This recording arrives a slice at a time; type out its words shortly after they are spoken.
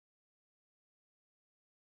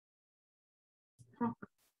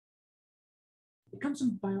property. It comes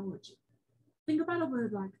from biology. Think about a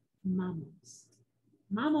word like mammals.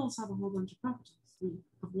 Mammals have a whole bunch of properties. We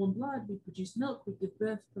have warm blood, we produce milk, we give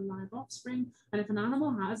birth to live offspring. And if an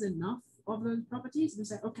animal has enough of those properties, we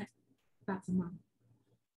say, okay, that's a mammal.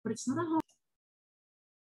 But it's not a whole.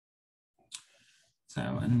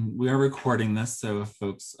 So, and we are recording this, so if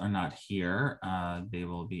folks are not here, they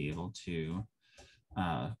will be able to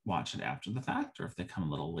watch it after the fact, or if they come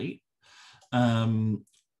a little late. Thank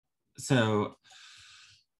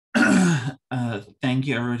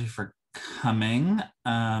you everybody for coming.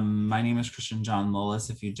 My name is Christian John Lillis,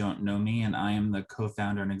 if you don't know me, and I am the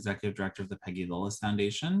co-founder and executive director of the Peggy Lillis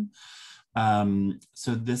Foundation.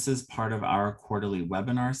 So this is part of our quarterly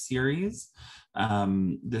webinar series.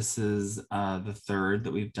 This is the third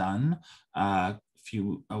that we've done. A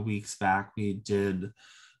few weeks back, we did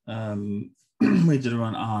we did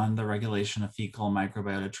one on the regulation of fecal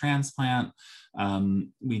microbiota transplant.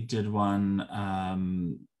 We did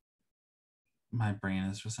one, my brain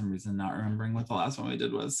is for some reason not remembering what the last one we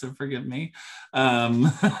did was, so forgive me.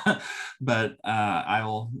 But I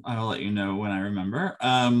will let you know when I remember.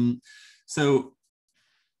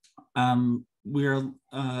 We're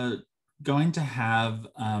going to have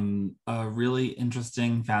a really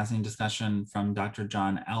interesting, fascinating discussion from Dr.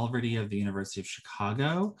 John Alverdy of the University of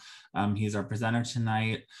Chicago. He's our presenter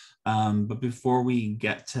tonight. But before we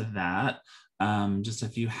get to that, just a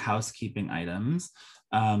few housekeeping items.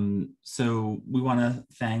 So we want to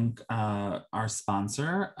thank our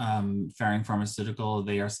sponsor, Ferring Pharmaceutical.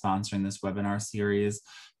 They are sponsoring this webinar series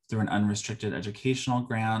through an unrestricted educational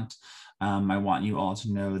grant. I want you all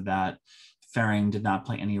to know that Ferring did not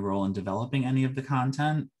play any role in developing any of the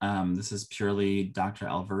content. This is purely Dr.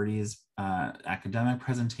 Alverdy's academic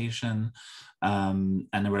presentation, and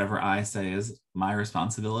whatever I say is my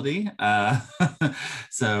responsibility.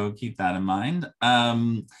 So keep that in mind.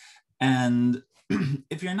 And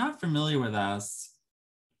if you're not familiar with us,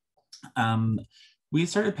 we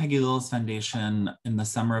started Peggy Lillis Foundation in the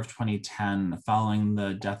summer of 2010 following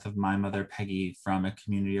the death of my mother, Peggy, from a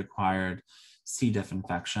community-acquired C. diff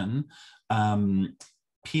infection.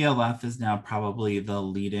 PLF is now probably the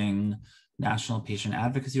leading national patient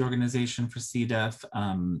advocacy organization for C. diff.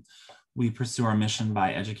 We pursue our mission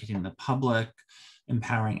by educating the public,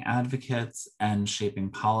 empowering advocates, and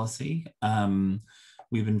shaping policy.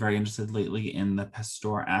 We've been very interested lately in the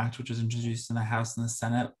PASTOR Act, which was introduced in the House and the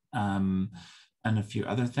Senate, and a few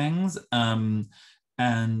other things.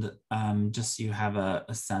 Just so you have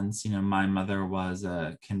a sense, you know, my mother was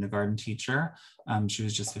a kindergarten teacher. She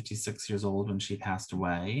was just 56 years old when she passed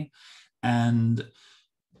away. And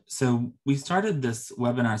so we started this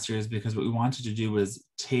webinar series because what we wanted to do was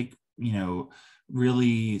take, you know,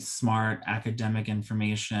 really smart academic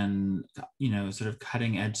information, you know, sort of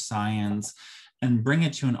cutting edge science, and bring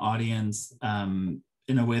it to an audience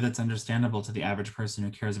in a way that's understandable to the average person who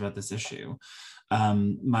cares about this issue.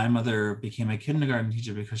 My mother became a kindergarten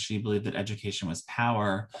teacher because she believed that education was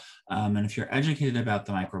power. And if you're educated about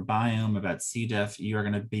the microbiome, about C. diff, you're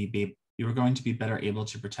going to be better able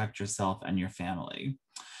to protect yourself and your family.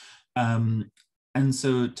 And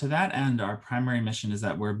so to that end, our primary mission is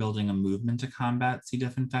that we're building a movement to combat C.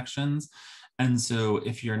 diff infections. And so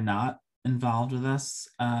if you're not involved with us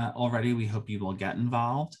already, we hope you will get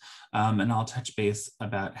involved. And I'll touch base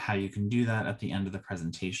about how you can do that at the end of the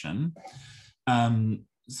presentation.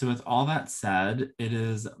 So with all that said, it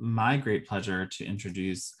is my great pleasure to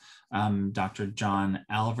introduce Dr. John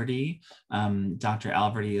Alverdy. Dr.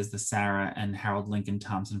 Alverdy is the Sarah and Harold Lincoln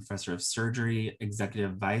Thompson Professor of Surgery,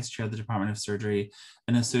 Executive Vice Chair of the Department of Surgery,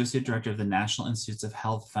 and Associate Director of the National Institutes of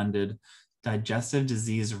Health-funded Digestive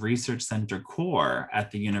Disease Research Center Core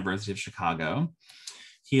at the University of Chicago.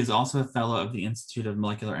 He is also a fellow of the Institute of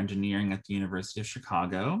Molecular Engineering at the University of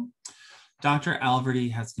Chicago. Dr.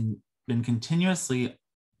 Alverdy has been continuously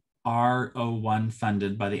R01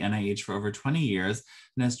 funded by the NIH for over 20 years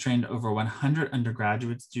and has trained over 100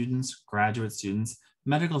 undergraduate students, graduate students,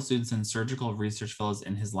 medical students, and surgical research fellows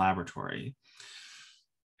in his laboratory.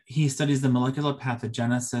 He studies the molecular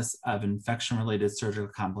pathogenesis of infection-related surgical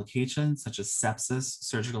complications such as sepsis,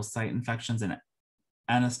 surgical site infections, and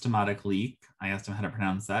anastomotic leak. I asked him how to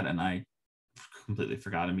pronounce that, and I completely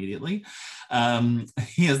forgot immediately.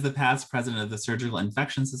 He is the past president of the Surgical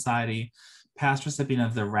Infection Society, past recipient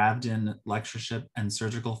of the Ravden Lectureship and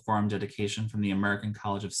Surgical Forum dedication from the American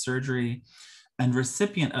College of Surgery, and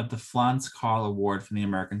recipient of the Florence Karl Award from the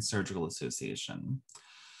American Surgical Association.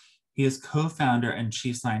 He is co-founder and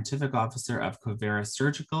chief scientific officer of Covera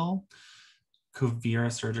Surgical,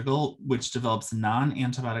 which develops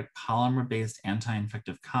non-antibiotic polymer-based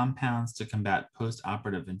anti-infective compounds to combat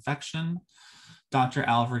post-operative infection. Dr.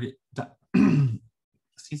 Alverdy,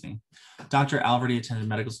 excuse me, Dr. Alverdy attended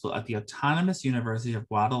medical school at the Autonomous University of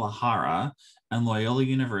Guadalajara and Loyola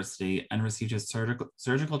University and received his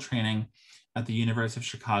surgical training at the University of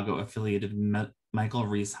Chicago affiliated Michael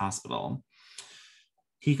Reese Hospital.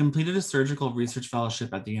 He completed a surgical research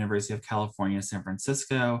fellowship at the University of California, San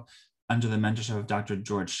Francisco under the mentorship of Dr.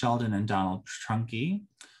 George Sheldon and Donald Trunke.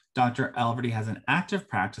 Dr. Alverdy has an active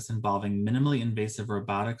practice involving minimally invasive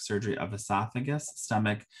robotic surgery of esophagus,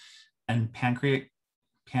 stomach, and pancreatic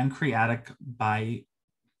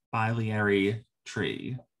biliary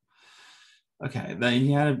tree. Okay, then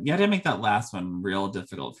you had to make that last one real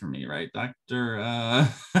difficult for me, right, Doctor?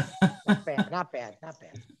 Not bad, not bad, not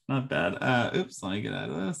bad. Not bad. Oops, let me get out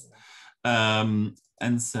of this.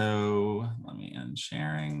 And so let me end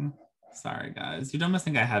sharing. Sorry, guys. You'd almost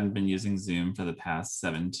think I hadn't been using Zoom for the past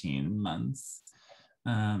 17 months.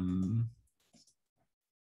 So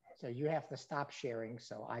you have to stop sharing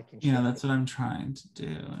so I can share. Yeah, it. That's what I'm trying to do,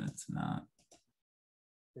 and it's not.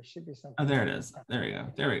 There should be something. Oh, there it is. There we go.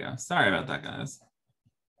 There we go. Sorry about that, guys.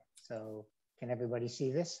 So can everybody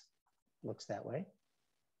see this? Looks that way.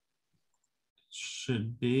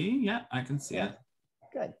 Should be. Yeah, I can see it.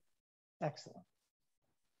 Good. Excellent.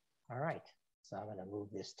 All right. So I'm going to move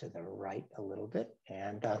this to the right a little bit.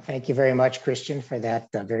 And thank you very much, Christian, for that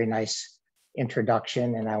very nice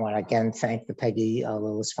introduction. And I want to again thank the Peggy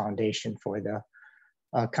Lillis Foundation for the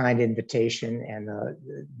kind invitation and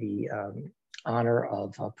the honor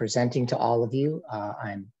of presenting to all of you.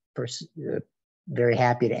 I'm very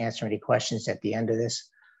happy to answer any questions at the end of this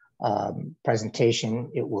presentation.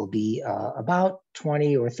 It will be about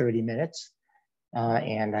 20 or 30 minutes.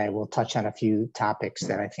 And I will touch on a few topics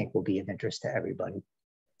that I think will be of interest to everybody.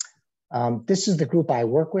 This is the group I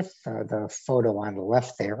work with, the photo on the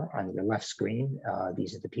left there on your left screen.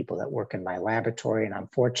 These are the people that work in my laboratory, and I'm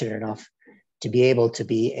fortunate enough to be able to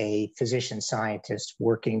be a physician scientist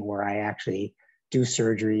working where I actually do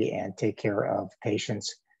surgery and take care of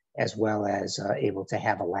patients, as well as able to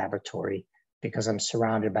have a laboratory, because I'm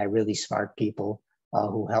surrounded by really smart people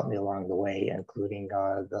who helped me along the way, including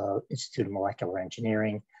the Institute of Molecular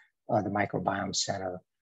Engineering, the Microbiome Center,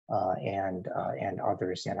 and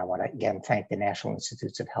others. And I want to again thank the National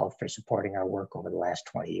Institutes of Health for supporting our work over the last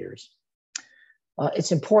 20 years.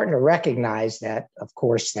 It's important to recognize that, of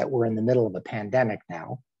course, that we're in the middle of a pandemic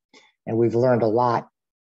now, and we've learned a lot,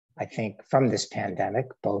 I think, from this pandemic,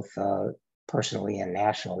 both personally and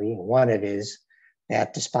nationally. One of it is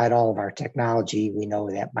that despite all of our technology, we know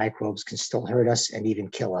that microbes can still hurt us and even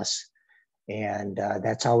kill us. And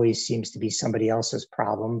that's always seems to be somebody else's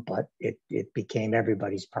problem, but it became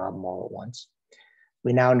everybody's problem all at once.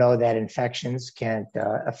 We now know that infections can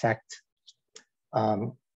affect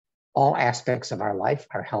all aspects of our life,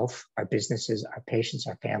 our health, our businesses, our patients,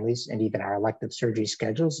 our families, and even our elective surgery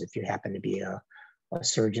schedules, if you happen to be a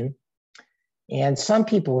surgeon. And some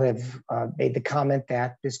people have made the comment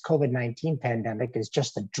that this COVID-19 pandemic is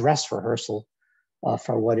just a dress rehearsal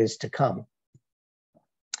for what is to come.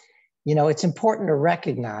 You know, it's important to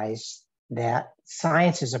recognize that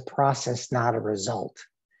science is a process, not a result.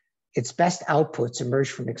 Its best outputs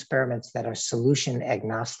emerge from experiments that are solution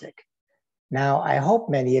agnostic. Now, I hope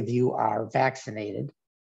many of you are vaccinated,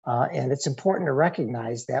 and it's important to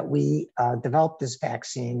recognize that we developed this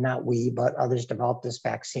vaccine, not we, but others developed this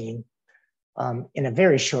vaccine in a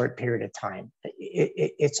very short period of time.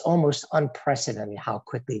 It's almost unprecedented how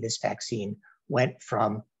quickly this vaccine went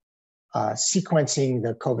from sequencing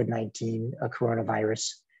the COVID-19 coronavirus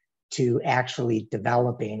to actually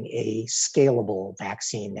developing a scalable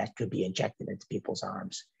vaccine that could be injected into people's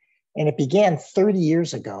arms. And it began 30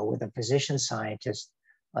 years ago with a physician scientist,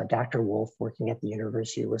 Dr. Wolf, working at the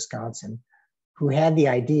University of Wisconsin, who had the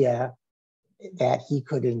idea that he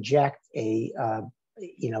could inject a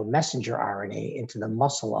messenger RNA into the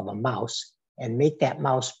muscle of a mouse and make that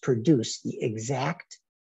mouse produce the exact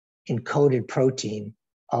encoded protein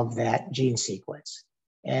of that gene sequence.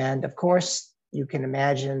 And of course, you can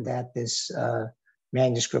imagine that this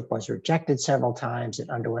manuscript was rejected several times. It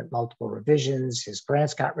underwent multiple revisions. His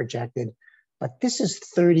grants got rejected, but this is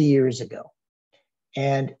 30 years ago.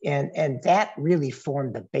 And that really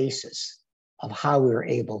formed the basis of how we were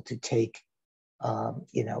able to take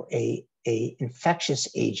a infectious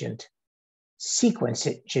agent, sequence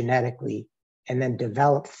it genetically, and then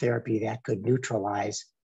develop therapy that could neutralize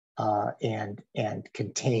and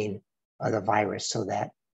contain the virus so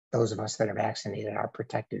that those of us that are vaccinated are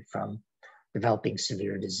protected from developing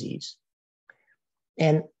severe disease.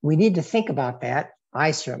 And we need to think about that.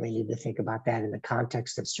 I certainly need to think about that in the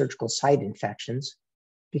context of surgical site infections,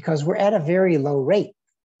 because we're at a very low rate,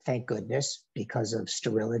 thank goodness, because of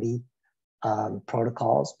sterility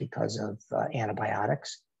protocols because of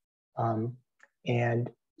antibiotics. And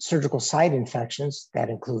surgical site infections that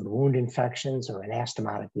include wound infections or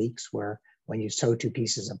anastomotic leaks, where when you sew two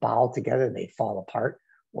pieces of bowel together, they fall apart,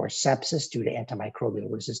 or sepsis due to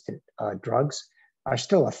antimicrobial resistant drugs, are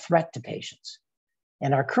still a threat to patients.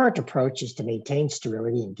 And our current approach is to maintain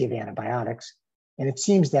sterility and give antibiotics. And it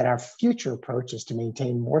seems that our future approach is to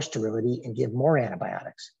maintain more sterility and give more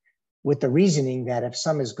antibiotics, with the reasoning that if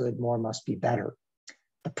some is good, more must be better.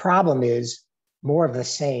 The problem is more of the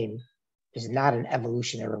same is not an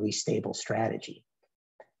evolutionarily stable strategy.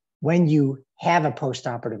 When you have a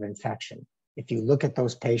postoperative infection, if you look at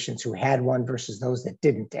those patients who had one versus those that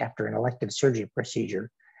didn't after an elective surgery procedure,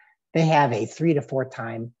 they have a 3 to 4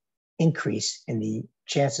 time increase in the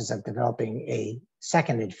chances of developing a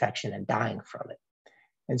second infection and dying from it.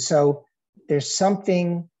 And so there's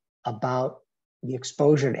something about the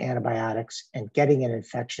exposure to antibiotics and getting an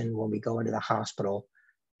infection when we go into the hospital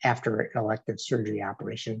after an elective surgery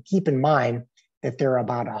operation. Keep in mind that there are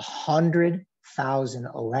about 100,000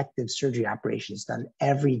 elective surgery operations done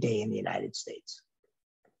every day in the United States.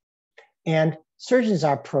 And surgeons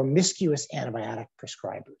are promiscuous antibiotic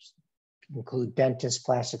prescribers, include dentists,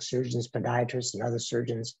 plastic surgeons, podiatrists, and other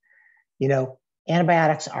surgeons. You know,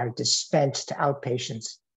 antibiotics are dispensed to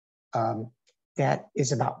outpatients. That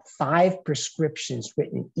is about 5 prescriptions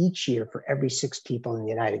written each year for every 6 people in the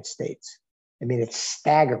United States. I mean, it's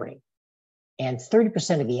staggering. And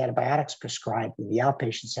 30% of the antibiotics prescribed in the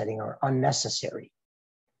outpatient setting are unnecessary.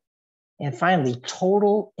 And finally,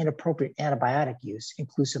 total inappropriate antibiotic use,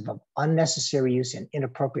 inclusive of unnecessary use and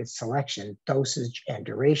inappropriate selection, dosage, and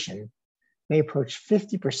duration, may approach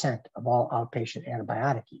 50% of all outpatient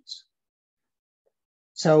antibiotic use.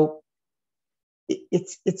 So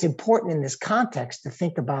it's important in this context to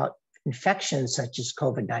think about infections such as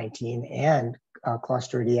COVID-19 and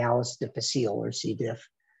Clostridialis difficile, or C. diff,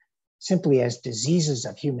 simply as diseases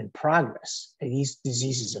of human progress. These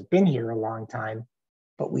diseases have been here a long time,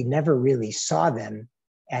 but we never really saw them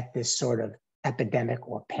at this sort of epidemic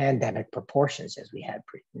or pandemic proportions as we had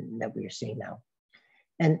that we are seeing now.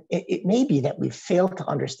 And it may be that we've failed to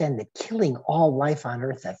understand that killing all life on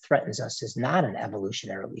Earth that threatens us is not an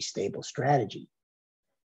evolutionarily stable strategy.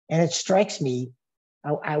 And it strikes me,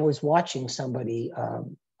 I was watching somebody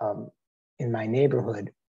in my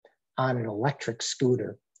neighborhood on an electric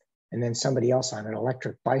scooter, and then somebody else on an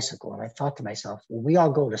electric bicycle. And I thought to myself, when we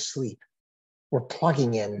all go to sleep, we're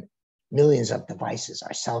plugging in millions of devices,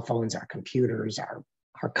 our cell phones, our computers, our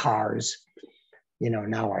cars, you know,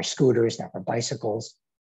 now our scooters, now our bicycles.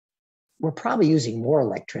 We're probably using more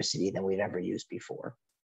electricity than we've ever used before.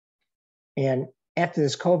 And after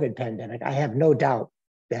this COVID pandemic, I have no doubt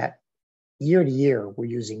that year to year, we're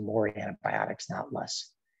using more antibiotics, not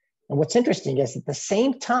less. And what's interesting is at the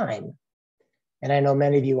same time, and I know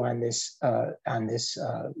many of you on this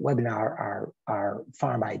webinar are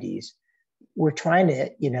farm IDs, we're trying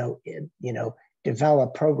to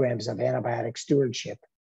develop programs of antibiotic stewardship.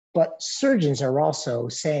 But surgeons are also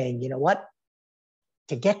saying, you know what?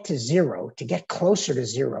 To get to zero, to get closer to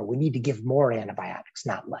zero, we need to give more antibiotics,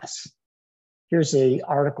 not less. Here's an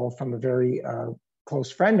article from a very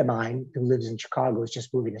close friend of mine who lives in Chicago, is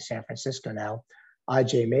just moving to San Francisco now,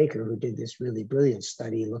 Ajay Maker, who did this really brilliant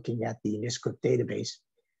study looking at the NISCRIP database.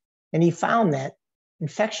 And he found that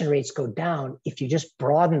infection rates go down if you just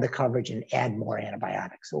broaden the coverage and add more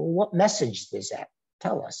antibiotics. So what message does that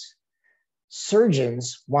tell us?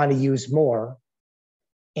 Surgeons want to use more,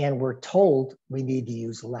 and we're told we need to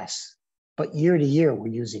use less. But year to year,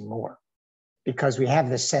 we're using more because we have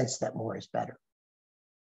the sense that more is better.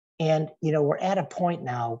 And, you know, we're at a point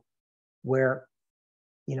now where,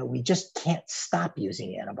 you know, we just can't stop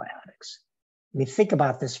using antibiotics. I mean, think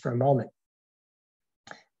about this for a moment.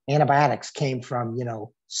 Antibiotics came from, you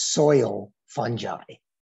know, soil fungi,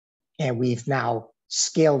 and we've now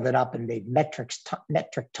scaled it up and made metric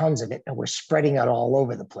tons of it, and we're spreading it all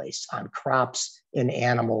over the place on crops, in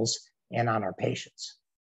animals, and on our patients.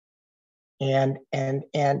 And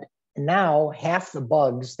now half the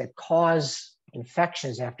bugs that cause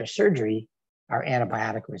infections after surgery are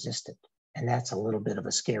antibiotic resistant. And that's a little bit of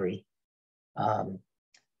a scary,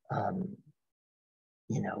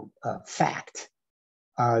 fact.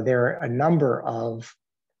 There are a number of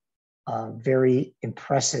very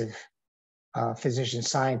impressive physician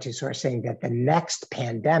scientists who are saying that the next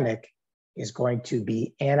pandemic is going to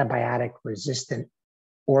be antibiotic resistant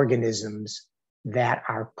organisms that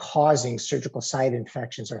are causing surgical site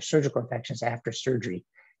infections or surgical infections after surgery.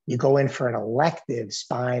 You go in for an elective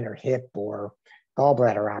spine or hip or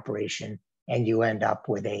gallbladder operation, and you end up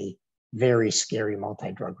with a very scary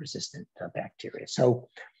multi-drug resistant bacteria. So,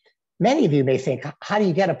 Many of you may think, how do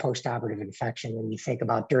you get a postoperative infection when you think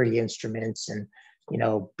about dirty instruments and,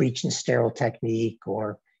 breach and sterile technique,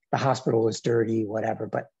 or the hospital is dirty, whatever,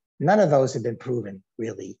 but none of those have been proven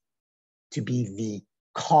really to be the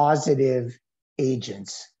causative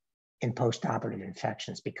agents in postoperative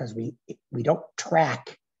infections, because we don't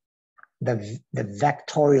track the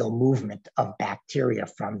vectorial movement of bacteria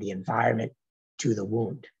from the environment to the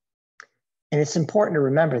wound. And it's important to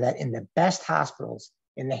remember that in the best hospitals,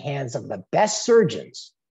 in the hands of the best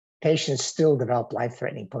surgeons, patients still develop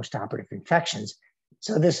life-threatening postoperative infections.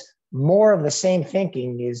 So this more of the same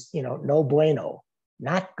thinking is, no bueno,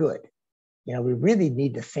 not good. We really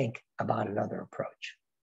need to think about another approach.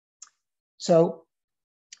 So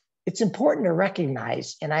it's important to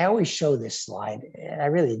recognize, and I always show this slide, and I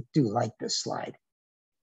really do like this slide.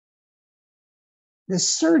 The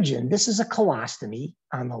surgeon, this is a colostomy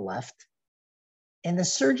on the left, and the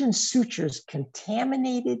surgeon sutures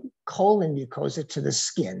contaminated colon mucosa to the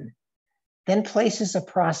skin, then places a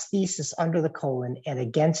prosthesis under the colon and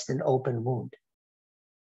against an open wound.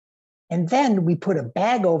 And then we put a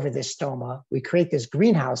bag over this stoma. We create this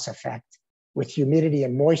greenhouse effect with humidity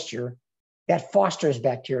and moisture that fosters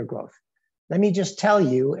bacterial growth. Let me just tell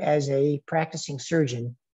you, as a practicing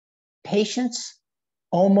surgeon, patients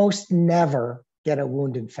almost never get a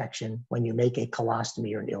wound infection when you make a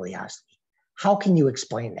colostomy or an ileostomy. How can you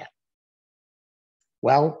explain that?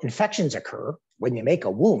 Well, infections occur when you make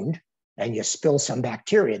a wound and you spill some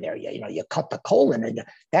bacteria there. You cut the colon, and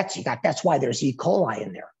that's why there's E. coli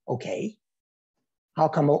in there. Okay. How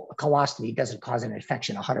come a colostomy doesn't cause an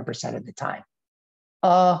infection 100% of the time?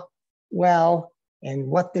 Well, and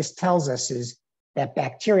what this tells us is that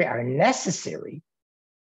bacteria are necessary,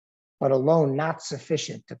 but alone not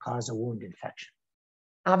sufficient to cause a wound infection.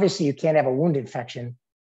 Obviously, you can't have a wound infection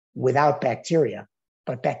without bacteria,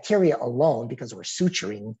 but bacteria alone, because we're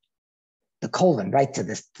suturing the colon right to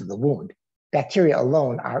the wound, bacteria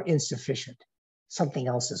alone are insufficient. Something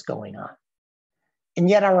else is going on. And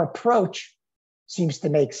yet our approach seems to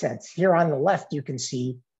make sense. Here on the left, you can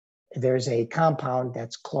see there's a compound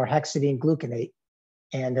that's chlorhexidine gluconate,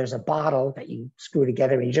 and there's a bottle that you screw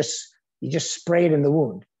together, and you just spray it in the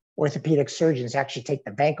wound. Orthopedic surgeons actually take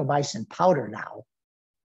the vancomycin powder now,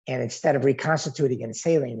 and instead of reconstituting in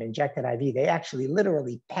saline and injected IV, they actually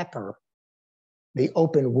literally pepper the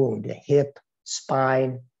open wound, the hip,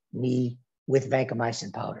 spine, knee, with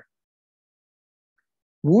vancomycin powder.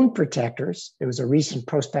 Wound protectors, there was a recent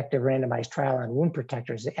prospective randomized trial on wound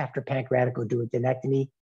protectors after pancreatic duodenectomy,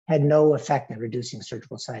 had no effect in reducing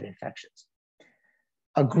surgical site infections.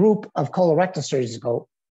 A group of colorectal surgeons go,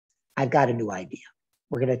 I've got a new idea.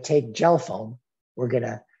 We're going to take gel foam, we're going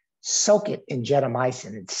to soak it in gentamicin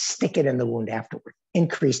and stick it in the wound afterward,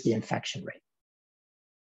 increase the infection rate.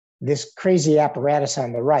 This crazy apparatus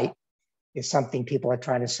on the right is something people are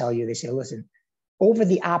trying to sell you. They say, listen, over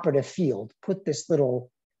the operative field, put this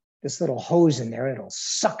little hose in there, and it'll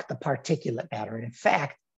suck the particulate matter. And in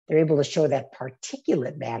fact, they're able to show that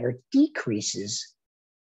particulate matter decreases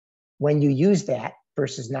when you use that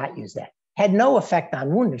versus not use that. Had no effect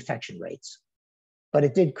on wound infection rates, but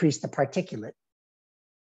it did decrease the particulate.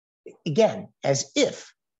 Again, as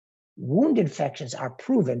if wound infections are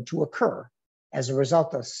proven to occur as a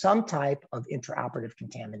result of some type of intraoperative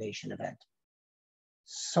contamination event.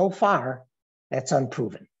 So far, that's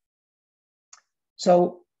unproven.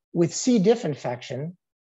 So with C. diff infection,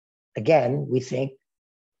 again, we think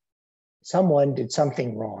someone did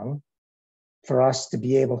something wrong for us to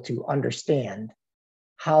be able to understand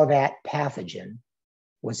how that pathogen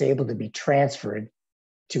was able to be transferred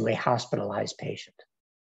to a hospitalized patient.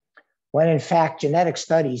 When in fact, genetic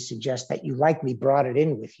studies suggest that you likely brought it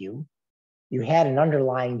in with you, you had an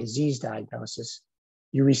underlying disease diagnosis,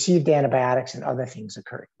 you received antibiotics, and other things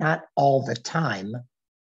occurred. Not all the time,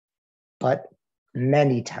 but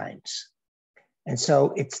many times. And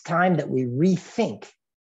so it's time that we rethink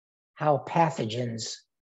how pathogens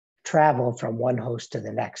travel from one host to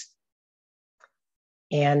the next.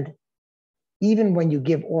 And even when you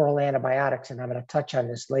give oral antibiotics, and I'm going to touch on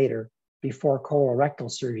this later, before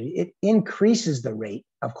colorectal surgery, it increases the rate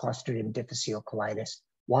of Clostridium difficile colitis.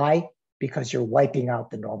 Why? Because you're wiping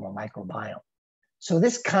out the normal microbiome. So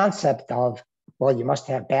this concept of, well, you must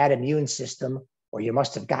have bad immune system, or you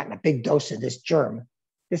must have gotten a big dose of this germ,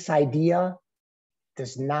 this idea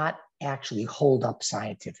does not actually hold up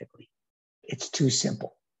scientifically. It's too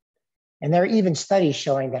simple. And there are even studies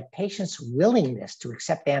showing that patients' willingness to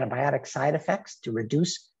accept antibiotic side effects to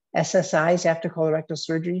reduce SSIs after colorectal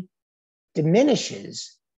surgery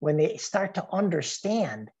diminishes when they start to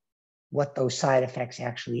understand what those side effects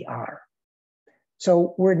actually are.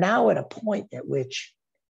 So we're now at a point at which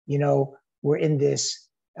you know, we're in this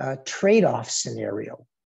trade-off scenario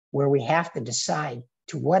where we have to decide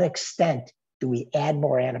to what extent do we add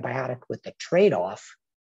more antibiotic with the trade-off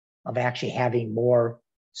of actually having more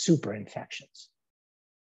super infections.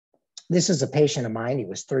 This is a patient of mine. He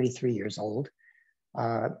was 33 years old.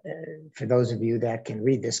 For those of you that can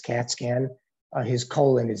read this CAT scan, his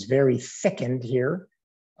colon is very thickened here,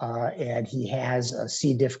 and he has a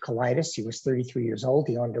C. diff colitis. He was 33 years old.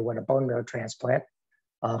 He underwent a bone marrow transplant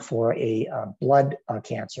for a blood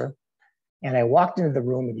cancer. And I walked into the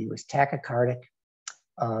room and he was tachycardic.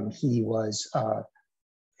 He was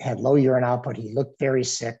had low urine output. He looked very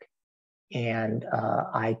sick. And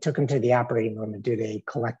I took him to the operating room and did a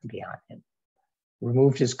colectomy on him,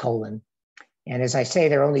 removed his colon. And as I say,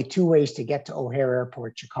 there are only two ways to get to O'Hare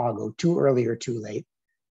Airport, Chicago, too early or too late.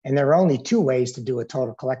 And there are only two ways to do a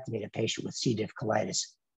total colectomy in a patient with C. diff colitis,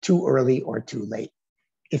 too early or too late.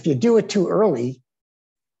 If you do it too early,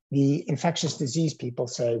 the infectious disease people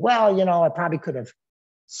say, well, you know, I probably could have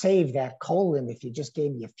saved that colon if you just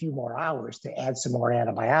gave me a few more hours to add some more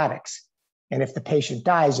antibiotics. And if the patient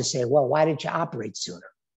dies, you say, well, why didn't you operate sooner?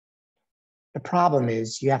 The problem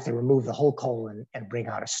is you have to remove the whole colon and bring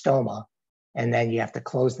out a stoma. And then you have to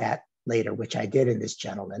close that later, which I did in this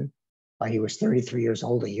gentleman. He was 33 years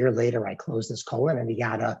old. A year later, I closed his colon and he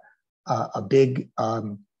got a big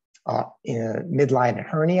midline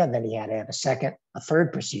hernia. And then he had to have a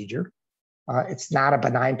third procedure. It's not a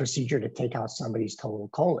benign procedure to take out somebody's total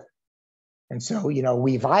colon. And so, you know,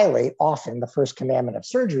 we violate often the first commandment of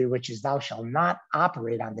surgery, which is thou shalt not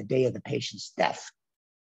operate on the day of the patient's death.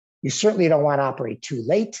 You certainly don't want to operate too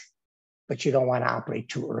late, but you don't want to operate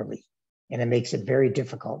too early. And it makes it very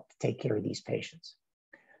difficult to take care of these patients.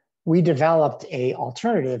 We developed an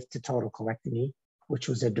alternative to total colectomy, which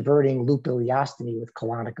was a diverting loop ileostomy with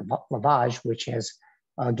colonic lavage, which has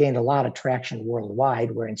gained a lot of traction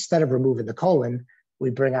worldwide, where instead of removing the colon, we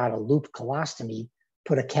bring out a loop colostomy,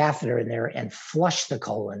 put a catheter in there and flush the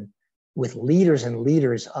colon with liters and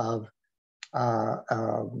liters of LR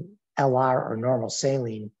or normal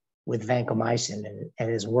saline with vancomycin, and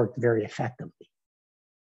it has worked very effectively.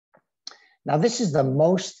 Now, this is the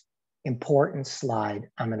most important slide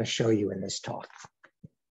I'm going to show you in this talk.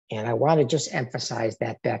 And I want to just emphasize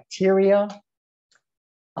that bacteria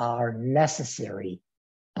are necessary,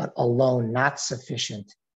 but alone not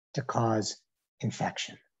sufficient to cause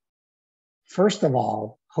infection. First of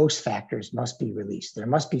all, host factors must be released. There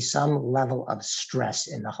must be some level of stress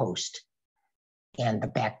in the host. And the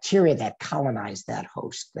bacteria that colonize that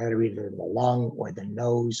host, that are either in the lung or the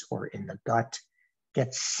nose or in the gut,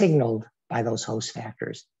 get signaled by those host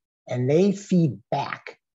factors. And they feed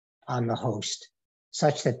back on the host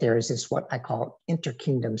such that there is this, what I call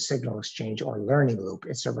interkingdom signal exchange or learning loop.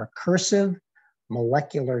 It's a recursive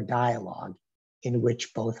molecular dialogue in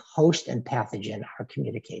which both host and pathogen are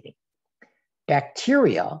communicating.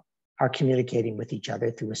 Bacteria are communicating with each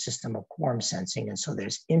other through a system of quorum sensing. And so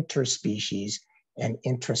there's interspecies and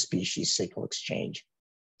intraspecies signal exchange,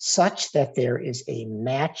 such that there is a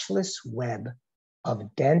matchless web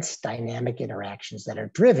of dense dynamic interactions that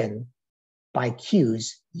are driven by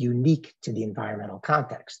cues unique to the environmental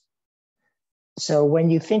context. So when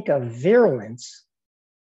you think of virulence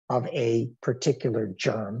of a particular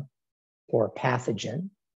germ or pathogen,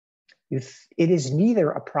 it is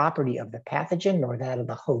neither a property of the pathogen nor that of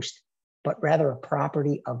the host, but rather a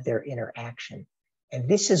property of their interaction. And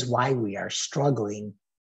this is why we are struggling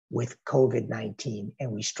with COVID-19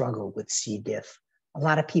 and we struggle with C. diff. A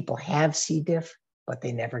lot of people have C. diff, but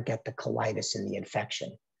they never get the colitis and the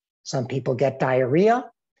infection. Some people get diarrhea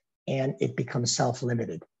and it becomes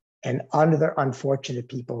self-limited. And other unfortunate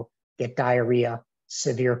people get diarrhea,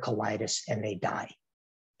 severe colitis, and they die.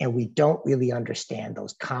 And we don't really understand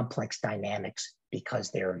those complex dynamics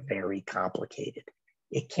because they're very complicated.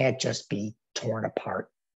 It can't just be torn apart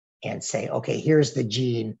and say, okay, here's the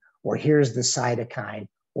gene, or here's the cytokine,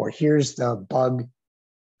 or here's the bug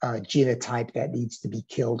genotype that needs to be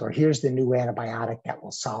killed, or here's the new antibiotic that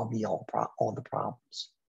will solve all the problems.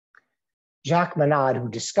 Jacques Monod, who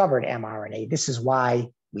discovered mRNA, this is why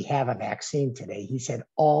we have a vaccine today. He said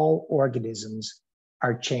all organisms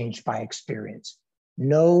are changed by experience.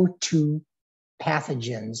 No two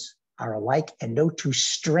pathogens are alike, and no two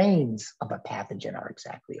strains of a pathogen are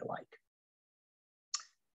exactly alike.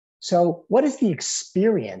 So what is the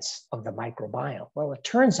experience of the microbiome? Well, it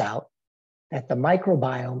turns out that the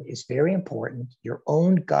microbiome is very important. Your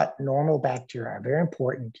own gut normal bacteria are very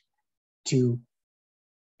important to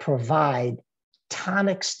provide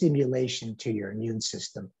tonic stimulation to your immune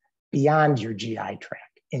system beyond your GI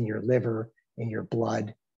tract, in your liver, in your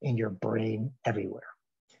blood, in your brain, everywhere.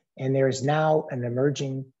 And there is now an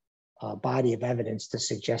emerging body of evidence to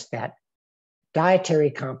suggest that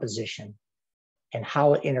dietary composition and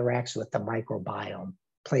how it interacts with the microbiome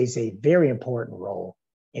plays a very important role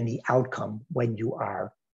in the outcome when you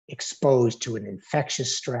are exposed to an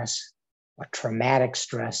infectious stress, a traumatic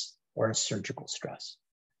stress, or a surgical stress.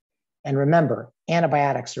 And remember,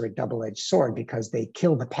 antibiotics are a double-edged sword because they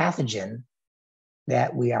kill the pathogen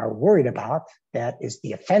that we are worried about, that is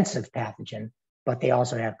the offensive pathogen, but they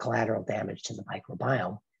also have collateral damage to the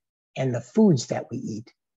microbiome. And the foods that we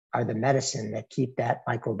eat are the medicine that keep that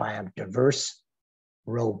microbiome diverse,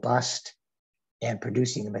 robust, and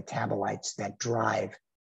producing the metabolites that drive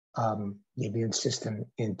the immune system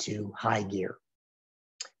into high gear.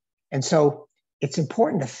 And so it's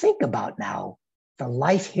important to think about now the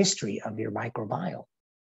life history of your microbiome.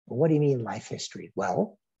 What do you mean life history?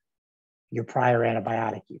 Well, your prior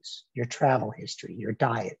antibiotic use, your travel history, your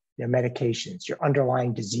diet, your medications, your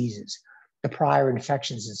underlying diseases, the prior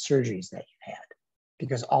infections and surgeries that you've had,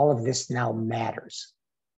 because all of this now matters.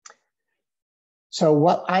 So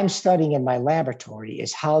what I'm studying in my laboratory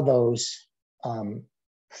is how those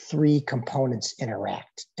three components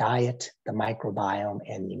interact: diet, the microbiome,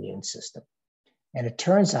 and the immune system. And it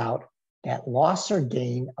turns out that loss or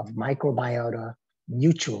gain of microbiota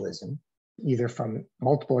mutualism, either from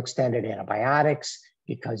multiple extended antibiotics,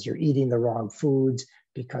 because you're eating the wrong foods,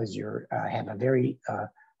 because you have a very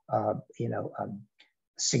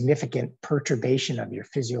significant perturbation of your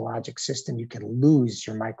physiologic system, you can lose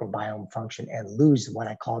your microbiome function and lose what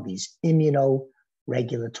I call these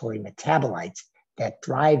immunoregulatory metabolites that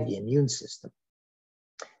drive the immune system.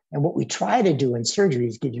 And what we try to do in surgery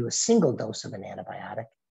is give you a single dose of an antibiotic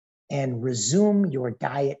and resume your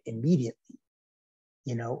diet immediately,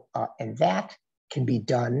 and that can be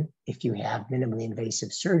done if you have minimally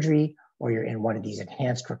invasive surgery or you're in one of these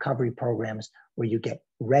enhanced recovery programs where you get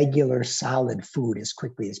regular solid food as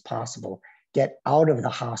quickly as possible, get out of the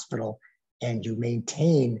hospital, and you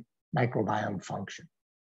maintain microbiome function.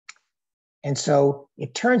 And so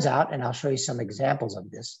it turns out, and I'll show you some examples of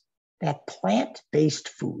this, that plant-based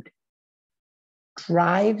food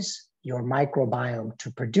drives your microbiome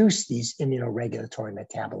to produce these immunoregulatory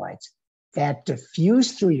metabolites that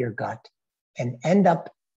diffuse through your gut and end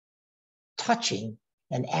up touching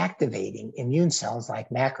and activating immune cells like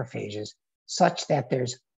macrophages, such that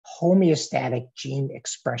there's homeostatic gene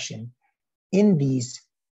expression in these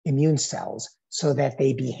immune cells so that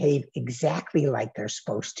they behave exactly like they're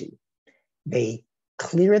supposed to. They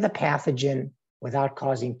clear the pathogen without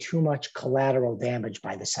causing too much collateral damage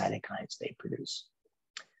by the cytokines they produce.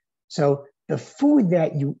 So the food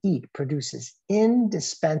that you eat produces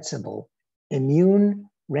indispensable immune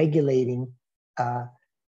regulating,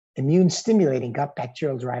 immune stimulating gut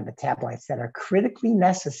bacterial derived metabolites that are critically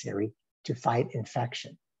necessary to fight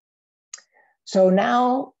infection. So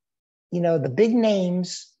now, the big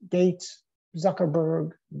names, Gates,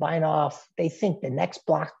 Zuckerberg, Binoff, they think the next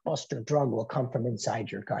blockbuster drug will come from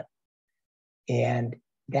inside your gut. And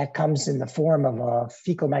that comes in the form of a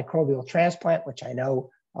fecal microbial transplant, which I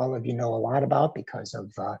know all of you know a lot about because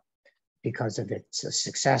of its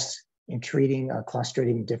success in treating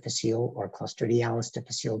Clostridium difficile or Clostridialis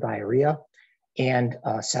difficile diarrhea and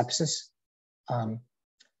sepsis.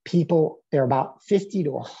 There are about 50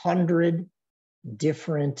 to 100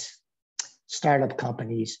 different startup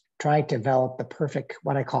companies trying to develop the perfect,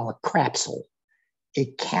 what I call a crapsule, a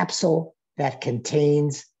capsule that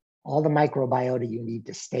contains all the microbiota you need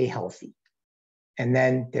to stay healthy. And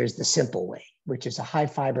then there's the simple way, which is a high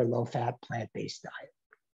fiber, low fat, plant-based diet.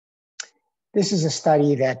 This is a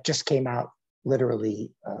study that just came out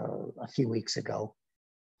literally a few weeks ago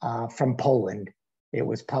from Poland. It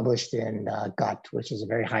was published in Gut, which is a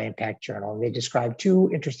very high impact journal. And they described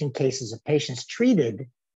two interesting cases of patients treated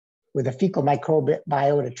with a fecal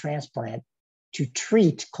microbiota transplant to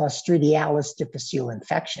treat Clostridialis difficile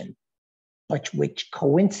infection, but which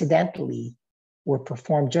coincidentally were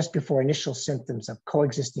performed just before initial symptoms of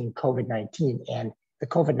coexisting COVID-19, and the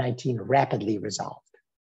COVID-19 rapidly resolved.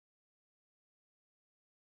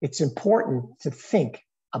 It's important to think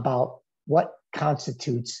about what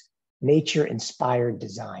constitutes nature-inspired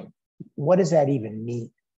design. What does that even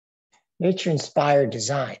mean? Nature-inspired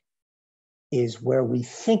design is where we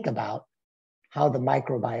think about how the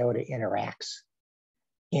microbiota interacts.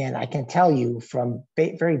 And I can tell you from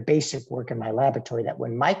very basic work in my laboratory that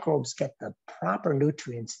when microbes get the proper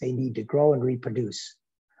nutrients they need to grow and reproduce,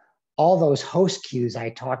 all those host cues I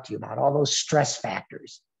talked to you about, all those stress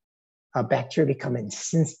factors, bacteria become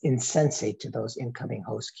insensate to those incoming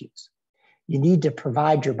host cues. You need to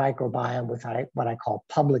provide your microbiome with what I call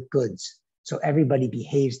public goods, so everybody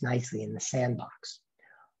behaves nicely in the sandbox.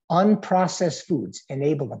 unprocessed foods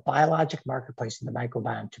enable the biologic marketplace in the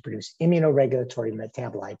microbiome to produce immunoregulatory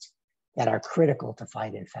metabolites that are critical to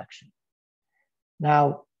fight infection.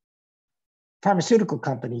 Now, pharmaceutical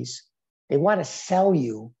companies, they want to sell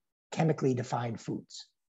you chemically defined foods.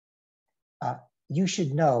 You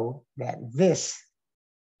should know that this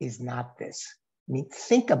is not this. I mean,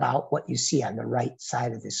 think about what you see on the right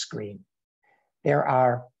side of the screen. There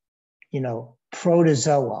are,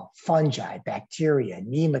 protozoa, fungi, bacteria,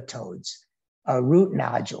 nematodes, root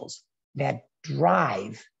nodules that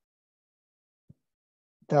drive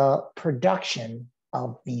the production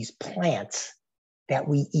of these plants that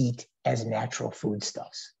we eat as natural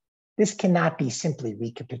foodstuffs. This cannot be simply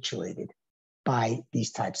recapitulated by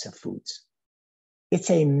these types of foods. It's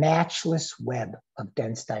a matchless web of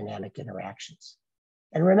dense dynamic interactions.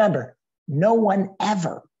 And remember, no one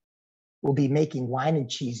ever will be making wine and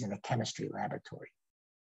cheese in a chemistry laboratory.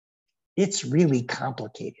 It's really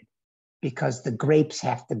complicated because the grapes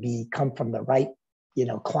have to come from the right,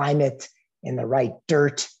 climate and the right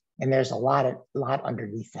dirt. And there's a lot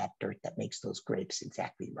underneath that dirt that makes those grapes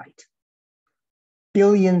exactly right.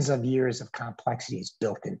 Billions of years of complexity is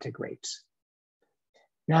built into grapes.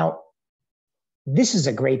 Now, this is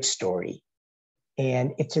a great story.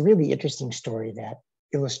 And it's a really interesting story that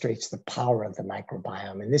illustrates the power of the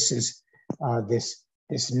microbiome. And this is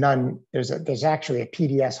this nun. There's actually a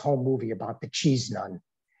PBS home movie about the cheese nun.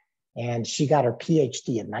 And she got her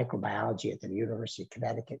PhD in microbiology at the University of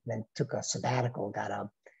Connecticut, and then took a sabbatical, got a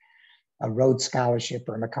Rhodes Scholarship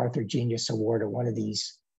or a MacArthur Genius Award or one of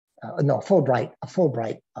these, a Fulbright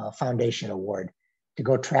Foundation Award to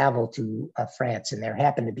go travel to France. And there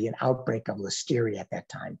happened to be an outbreak of listeria at that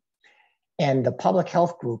time. And the public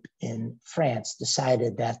health group in France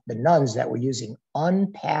decided that the nuns that were using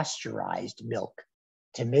unpasteurized milk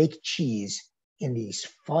to make cheese in these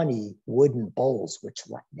funny wooden bowls,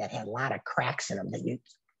 that had a lot of cracks in them that you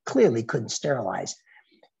clearly couldn't sterilize.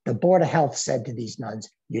 The Board of Health said to these nuns,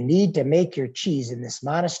 you need to make your cheese in this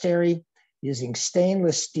monastery using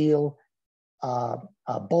stainless steel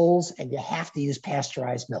bowls, and you have to use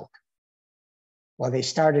pasteurized milk. Well, they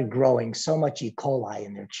started growing so much E. coli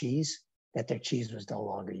in their cheese that their cheese was no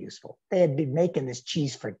longer useful. They had been making this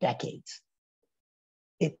cheese for decades.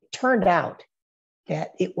 It turned out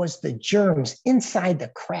that it was the germs inside the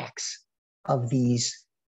cracks of these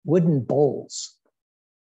wooden bowls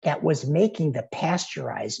that was making the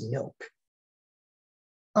pasteurized milk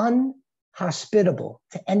unhospitable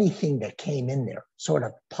to anything that came in there, sort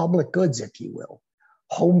of public goods, if you will,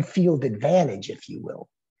 home field advantage, if you will.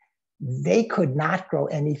 They could not grow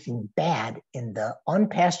anything bad in the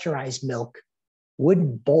unpasteurized milk,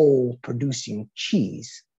 wooden bowl producing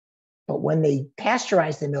cheese. But when they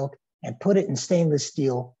pasteurized the milk and put it in stainless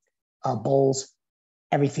steel bowls,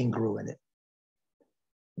 everything grew in it.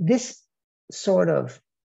 This sort of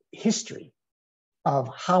history of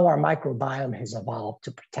how our microbiome has evolved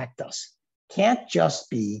to protect us can't just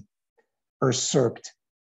be usurped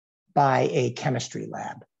by a chemistry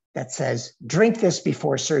lab that says, drink this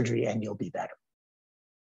before surgery and you'll be better.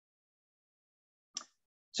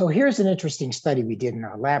 So here's an interesting study we did in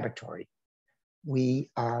our laboratory. We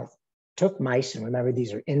took mice, and remember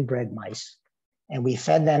these are inbred mice, and we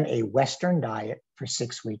fed them a Western diet for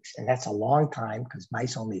 6 weeks. And that's a long time because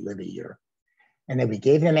mice only live a year. And then we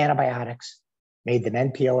gave them antibiotics, made them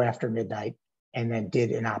NPO after midnight, and then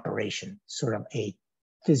did an operation, sort of a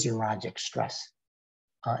physiologic stress.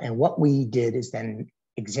 And what we did is then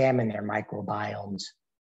examine their microbiomes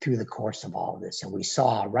through the course of all of this. And we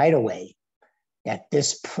saw right away that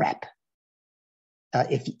this prep,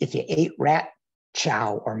 if you ate rat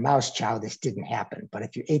chow or mouse chow, this didn't happen. But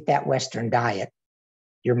if you ate that Western diet,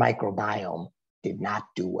 your microbiome did not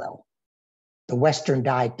do well. The Western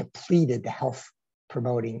diet depleted the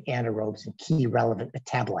health-promoting anaerobes and key relevant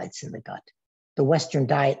metabolites in the gut. The Western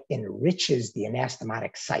diet enriches the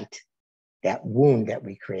anastomotic site, that wound that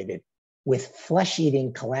we created, with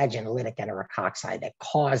flesh-eating collagenolytic enterococcus that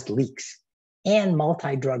caused leaks and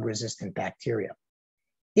multi-drug resistant bacteria.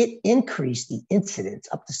 It increased the incidence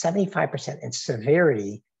up to 75% in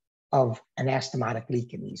severity of anastomotic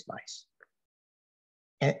leak in these mice.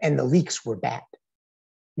 And the leaks were bad.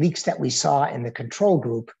 Leaks that we saw in the control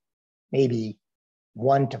group, maybe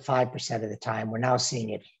 1 to 5% of the time, we're now seeing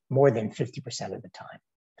it more than 50% of the time.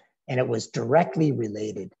 And it was directly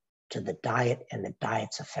related to the diet and the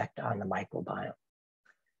diet's effect on the microbiome.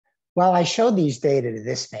 Well, I showed these data to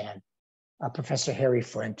this man, Professor Harry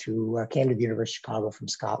Flint, who came to the University of Chicago from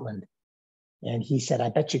Scotland. And he said, I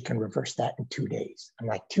bet you can reverse that in 2 days. I'm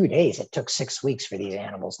like, 2 days? It took 6 weeks for these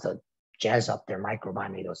animals to jazz up their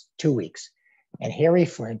microbiome. He goes, 2 weeks. And Harry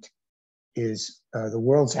Flint is the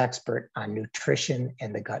world's expert on nutrition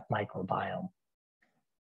and the gut microbiome.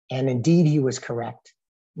 And indeed, he was correct.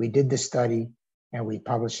 We did the study and we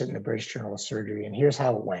published it in the British Journal of Surgery. And here's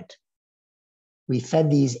how it went. We fed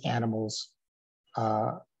these animals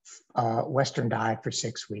Western diet for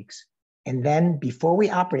 6 weeks. And then before we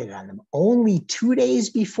operated on them, only 2 days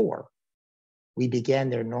before, we began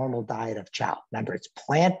their normal diet of chow. Remember, it's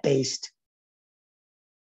plant-based,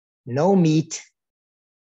 no meat,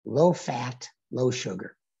 low fat, low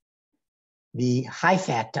sugar. The high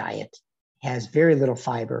fat diet has very little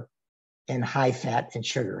fiber and high fat and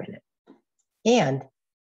sugar in it. And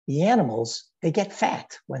the animals, they get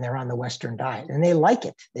fat when they're on the Western diet and they like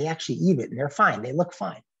it. They actually eat it and they're fine. They look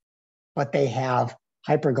fine. But they have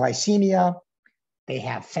hyperglycemia, they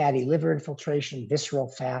have fatty liver infiltration, visceral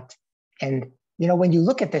fat. And you know, when you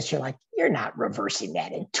look at this, you're like, you're not reversing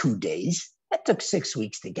that in 2 days. That took 6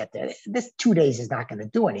 weeks to get there. This 2 days is not going to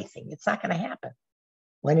do anything. It's not going to happen.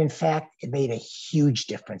 When in fact, it made a huge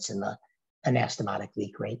difference in the anastomotic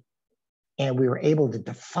leak rate. And we were able to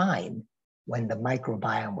define when the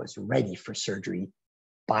microbiome was ready for surgery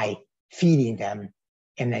by feeding them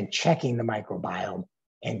and then checking the microbiome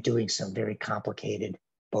and doing some very complicated,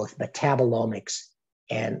 both metabolomics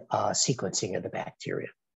and sequencing of the bacteria.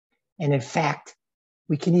 And in fact,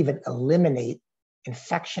 we can even eliminate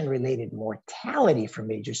infection-related mortality from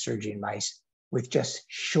major surgery in mice with just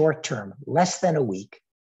short-term, less than a week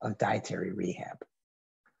of dietary rehab.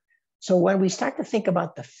 So when we start to think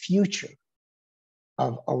about the future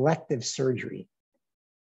of elective surgery,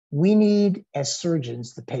 we need, as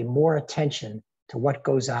surgeons, to pay more attention to what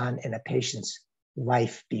goes on in a patient's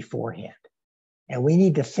life beforehand. And we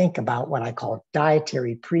need to think about what I call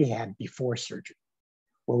dietary prehab before surgery,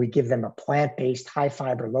 where we give them a plant-based,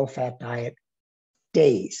 high-fiber, low-fat diet,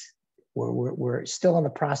 days, where we're still in the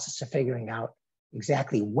process of figuring out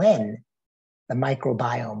exactly when the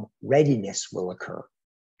microbiome readiness will occur.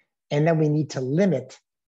 And then we need to limit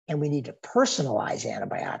and we need to personalize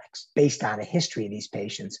antibiotics based on a history of these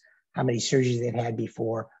patients, how many surgeries they've had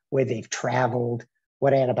before, where they've traveled,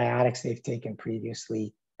 what antibiotics they've taken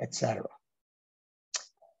previously, et cetera.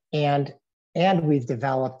 And we've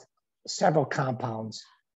developed several compounds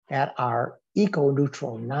that are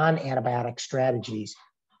eco-neutral, non-antibiotic strategies,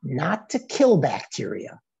 not to kill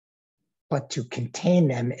bacteria, but to contain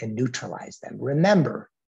them and neutralize them. Remember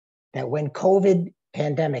that when COVID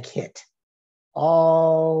pandemic hit,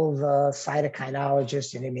 all the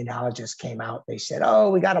cytokinologists and immunologists came out. They said, oh,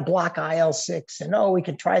 we got to block IL-6, and oh, we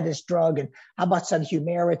can try this drug, and how about some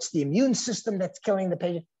Humira? It's the immune system that's killing the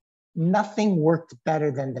patient. Nothing worked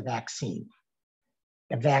better than the vaccine.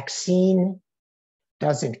 The vaccine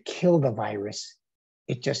doesn't kill the virus.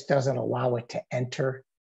 It just doesn't allow it to enter.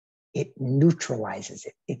 It neutralizes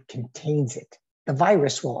it. It contains it. The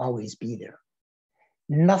virus will always be there.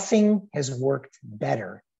 Nothing has worked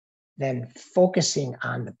better than focusing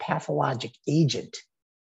on the pathologic agent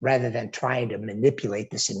rather than trying to manipulate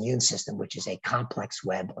this immune system, which is a complex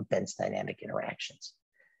web of dense dynamic interactions.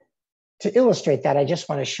 To illustrate that, I just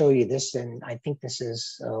want to show you this, and I think this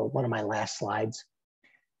is one of my last slides.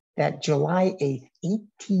 That July 8th,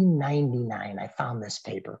 1899, I found this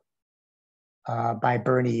paper by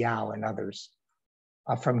Bernie Yao and others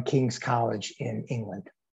from King's College in England.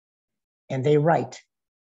 And they write,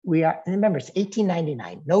 remember, it's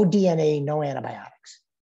 1899, no DNA, no antibiotics.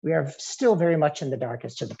 We are still very much in the dark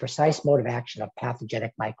as to the precise mode of action of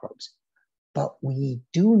pathogenic microbes. But we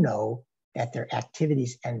do know that their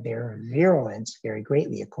activities and their virulence vary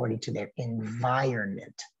greatly according to their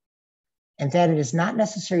environment, and that it is not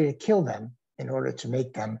necessary to kill them in order to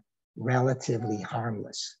make them relatively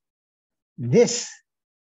harmless. This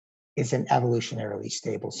is an evolutionarily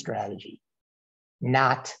stable strategy,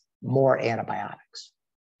 not more antibiotics.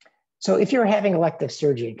 So if you're having elective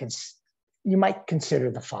surgery, you might consider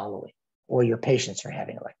the following, or your patients are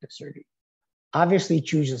having elective surgery. Obviously,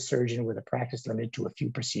 choose a surgeon with a practice limited to a few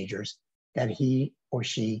procedures that he or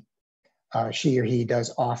she or he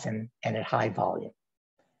does often and at high volume.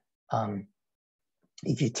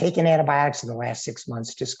 If you've taken antibiotics in the last 6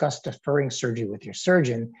 months, discuss deferring surgery with your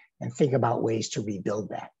surgeon and think about ways to rebuild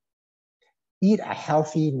that. Eat a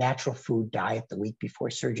healthy, natural food diet the week before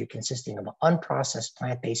surgery consisting of unprocessed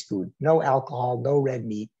plant-based food, no alcohol, no red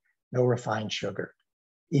meat, no refined sugar.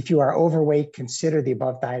 If you are overweight, consider the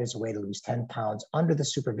above diet as a way to lose 10 pounds under the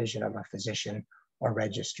supervision of a physician or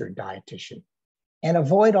registered dietitian. And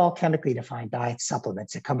avoid all chemically defined diet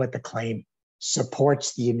supplements that come with the claim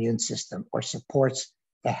supports the immune system or supports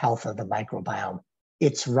the health of the microbiome.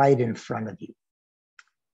 It's right in front of you.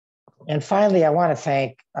 And finally, I want to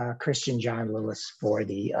thank Christian John Lewis for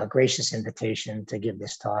the gracious invitation to give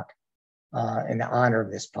this talk. in the honor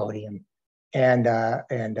of this podium, and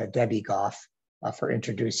Debbie Goff for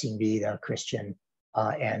introducing me to Christian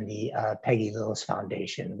and the Peggy Lillis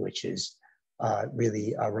Foundation, which is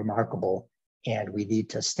really remarkable. And we need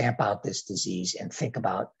to stamp out this disease and think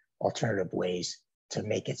about alternative ways to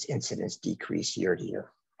make its incidence decrease year to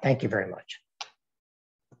year. Thank you very much.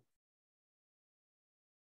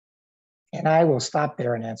 And I will stop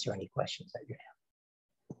there and answer any questions that you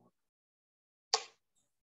have.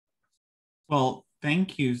 Well,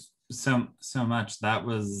 thank you so much. That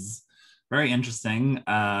was very interesting.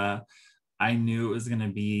 I knew it was going to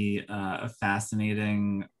be a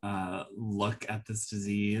fascinating look at this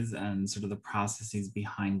disease and sort of the processes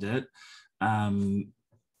behind it.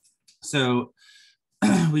 So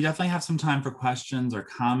we definitely have some time for questions or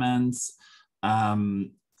comments. And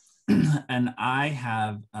I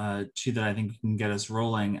have two that I think can get us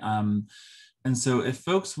rolling. And so if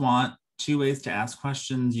folks want two ways to ask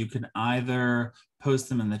questions, you can either post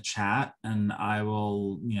them in the chat and I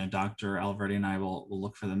will, Dr. Alverdy and I will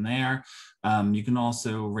look for them there. You can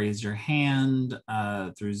also raise your hand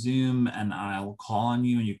through Zoom and I'll call on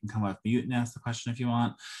you and you can come off mute and ask the question if you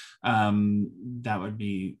want. That would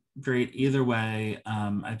be great either way.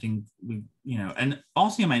 I think we, and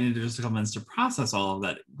also you might need just a couple minutes to process all of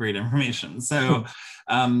that great information. So,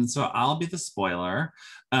 so I'll be the spoiler.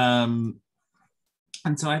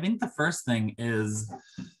 And so I think the first thing is,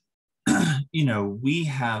 we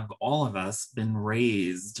have, all of us, been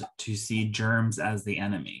raised to see germs as the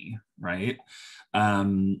enemy, right?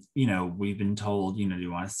 We've been told,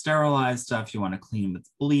 you want to sterilize stuff, you want to clean with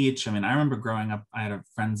bleach. I mean, I remember growing up, I had a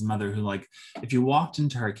friend's mother who, like, if you walked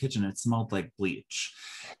into her kitchen, it smelled like bleach.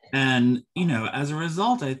 And, as a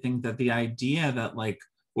result, I think that the idea that, like,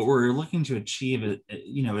 what we're looking to achieve,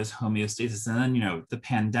 is homeostasis. And then, the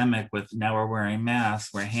pandemic with now we're wearing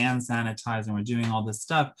masks, we're hand sanitizing, we're doing all this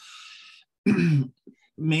stuff,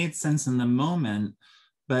 made sense in the moment.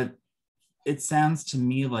 But it sounds to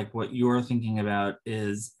me like what you're thinking about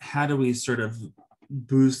is how do we sort of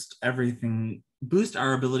boost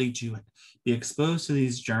our ability to be exposed to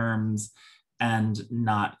these germs and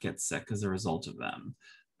not get sick as a result of them,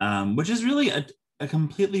 which is really a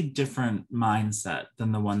completely different mindset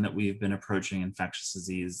than the one that we've been approaching infectious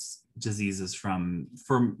diseases from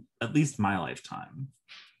for at least my lifetime.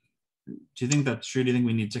 Do you think that's true? Do you think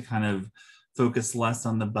we need to kind of focus less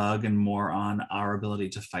on the bug and more on our ability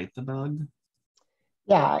to fight the bug?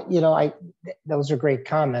 Yeah, those are great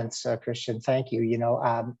comments, Christian. Thank you.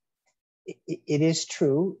 It is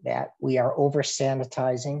true that we are over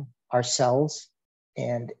sanitizing ourselves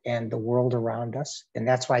and the world around us. And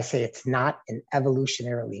that's why I say it's not an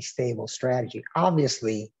evolutionarily stable strategy.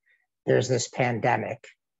 Obviously, there's this pandemic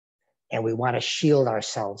and we want to shield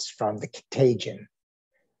ourselves from the contagion.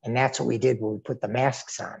 And that's what we did when we put the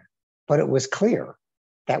masks on. But it was clear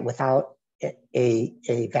that without a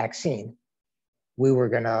vaccine, we were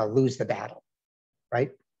going to lose the battle,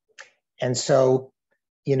 right? And so,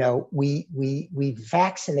 we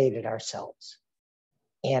vaccinated ourselves.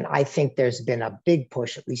 And I think there's been a big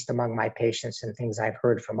push, at least among my patients and things I've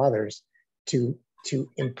heard from others, to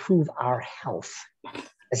improve our health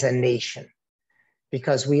as a nation.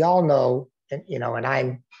 Because we all know, and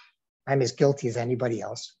I'm as guilty as anybody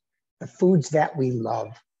else, the foods that we love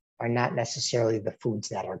are not necessarily the foods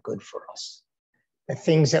that are good for us. The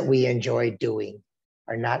things that we enjoy doing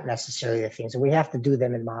are not necessarily the things, and we have to do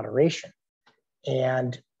them in moderation.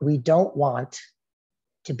 And we don't want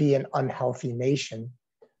to be an unhealthy nation.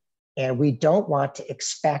 And we don't want to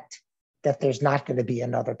expect that there's not going to be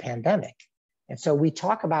another pandemic. And so we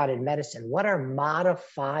talk about in medicine, what are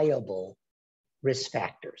modifiable risk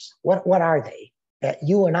factors? What are they that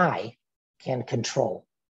you and I can control?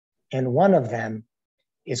 And one of them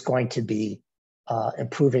is going to be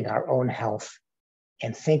improving our own health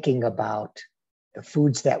and thinking about the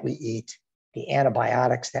foods that we eat, the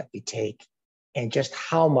antibiotics that we take, and just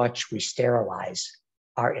how much we sterilize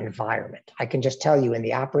our environment. I can just tell you in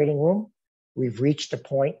the operating room, we've reached a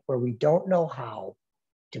point where we don't know how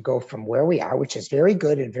to go from where we are, which is very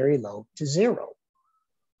good and very low, to zero.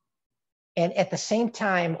 And at the same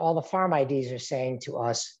time, all the pharma IDs are saying to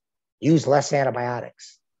us, use less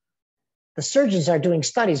antibiotics. The surgeons are doing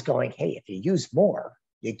studies going, hey, if you use more,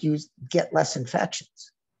 you get less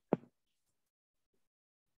infections.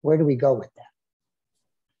 Where do we go with that?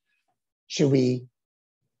 Should we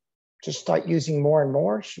just start using more and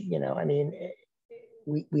more?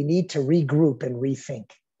 We need to regroup and rethink.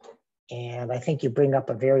 And I think you bring up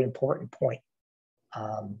a very important point.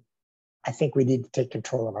 I think we need to take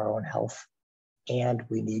control of our own health and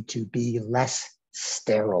we need to be less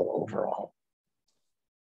sterile overall.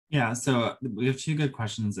 Yeah, so we have two good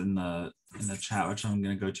questions in the chat, which I'm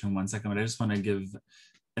going to go to in 1 second, but I just want to give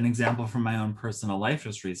an example from my own personal life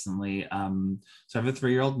just recently. So I have a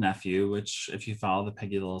 3-year-old nephew, which if you follow the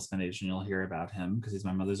Peggy Lillis Foundation, you'll hear about him because he's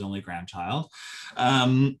my mother's only grandchild.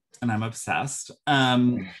 And I'm obsessed.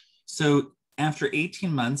 So after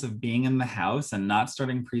 18 months of being in the house and not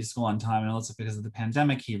starting preschool on time, and also because of the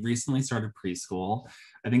pandemic, he recently started preschool.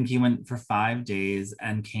 I think he went for 5 days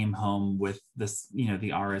and came home with this,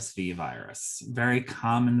 the RSV virus, very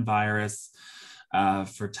common virus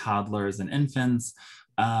for toddlers and infants.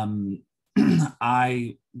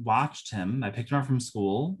 I watched him. I picked him up from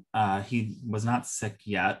school. He was not sick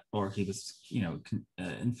yet, or he was,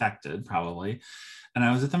 infected probably. And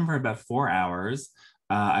I was with him for about 4 hours.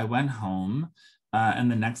 I went home,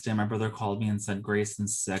 and the next day my brother called me and said,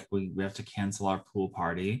 Grayson's sick. We have to cancel our pool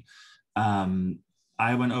party.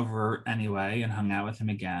 I went over anyway and hung out with him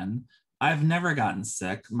again. I've never gotten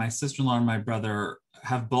sick. My sister-in-law and my brother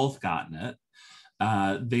have both gotten it.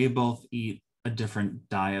 They both eat a different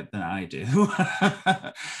diet than I do.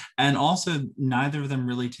 And also neither of them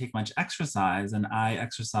really take much exercise, and I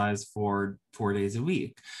exercise for 4 days a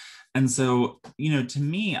week. And so, to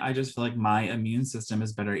me, I just feel like my immune system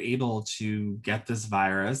is better able to get this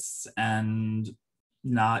virus and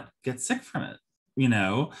not get sick from it.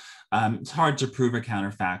 It's hard to prove or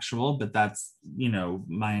counterfactual, but that's,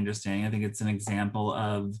 my understanding. I think it's an example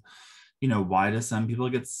of, why do some people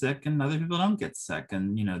get sick and other people don't get sick?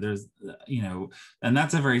 And, there's, and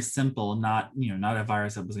that's a very simple, not a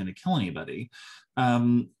virus that was going to kill anybody.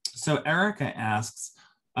 So Erica asks,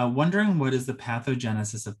 wondering what is the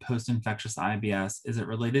pathogenesis of post-infectious IBS? Is it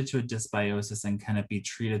related to a dysbiosis, and can it be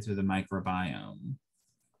treated through the microbiome?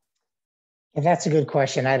 And that's a good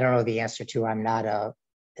question. I don't know the answer to. I'm not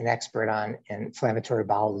an expert on inflammatory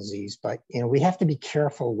bowel disease, but we have to be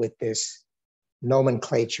careful with this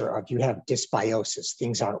nomenclature of you have dysbiosis,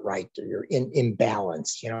 things aren't right, or you're in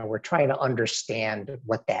imbalance. We're trying to understand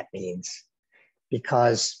what that means,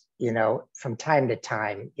 because from time to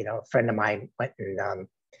time, a friend of mine went and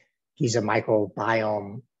he's a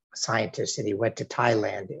microbiome scientist, and he went to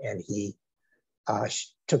Thailand, and he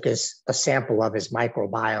took a sample of his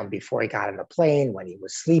microbiome before he got on the plane, when he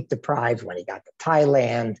was sleep deprived, when he got to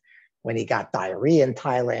Thailand, when he got diarrhea in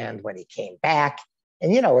Thailand, when he came back.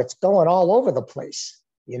 And, it's going all over the place,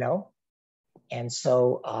 And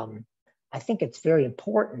so I think it's very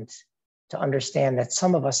important to understand that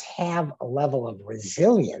some of us have a level of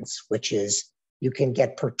resilience, which is you can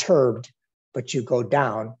get perturbed, but you go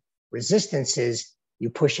down. Resistance is you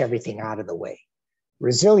push everything out of the way.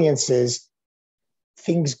 Resilience is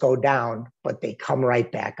things go down, but they come right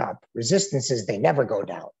back up. Resistance is they never go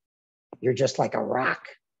down. You're just like a rock.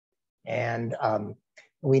 And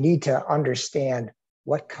we need to understand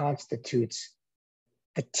what constitutes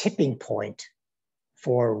the tipping point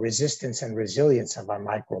for resistance and resilience of our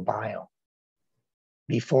microbiome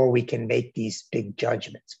before we can make these big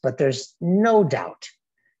judgments. But there's no doubt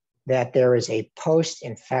that there is a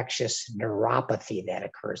post-infectious neuropathy that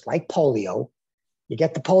occurs, like polio. You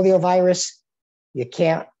get the polio virus, you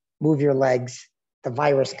can't move your legs, the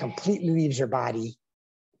virus completely leaves your body,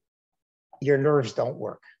 your nerves don't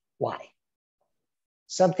work. Why?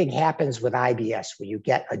 Something happens with IBS where you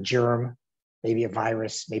get a germ, maybe a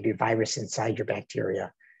virus inside your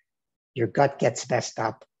bacteria. Your gut gets messed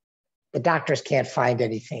up. The doctors can't find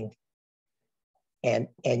anything. And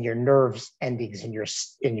your nerves endings in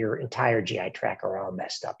your entire GI tract are all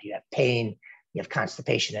messed up. You have pain, you have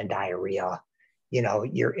constipation and diarrhea.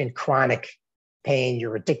 You're in chronic pain,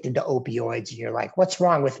 you're addicted to opioids, and you're like, what's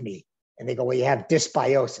wrong with me? And they go, well, you have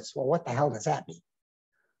dysbiosis. Well, what the hell does that mean?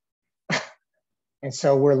 And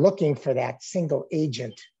so we're looking for that single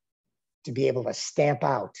agent to be able to stamp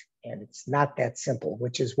out. And it's not that simple,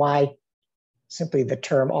 which is why simply the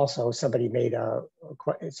term also, somebody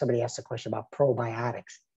asked a question about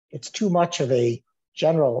probiotics. It's too much of a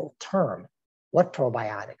general term. What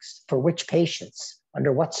probiotics? For which patients?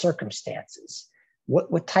 Under what circumstances?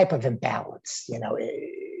 What type of imbalance?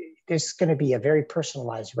 There's going to be a very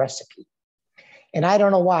personalized recipe. And I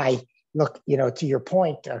don't know why. Look, to your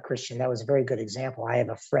point, Christian, that was a very good example. I have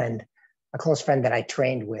a close friend that I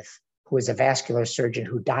trained with, who is a vascular surgeon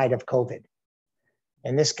who died of COVID.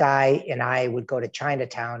 And this guy and I would go to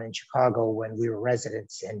Chinatown in Chicago when we were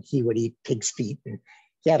residents, and he would eat pig's feet, and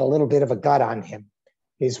he had a little bit of a gut on him.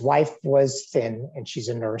 His wife was thin, and she's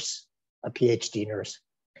a nurse, a PhD nurse,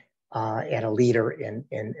 and a leader in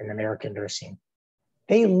American nursing.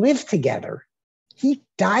 They lived together. He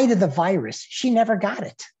died of the virus. She never got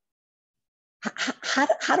it.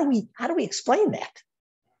 How do we explain that?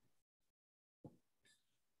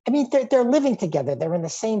 mean, they're living together. They're in the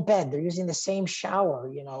same bed. They're using the same shower.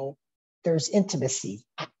 You know, there's intimacy.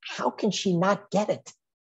 How can she not get it?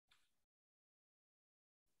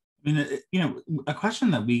 I mean, you know, a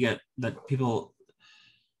question that we get, that people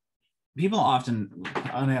often,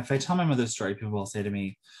 and if I tell my mother's story, people will say to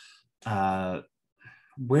me,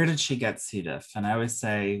 where did she get C. diff? And I always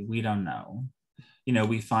say, we don't know. You know,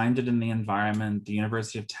 we find it in the environment. The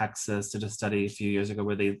University of Texas did a study a few years ago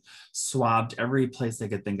where they swabbed every place they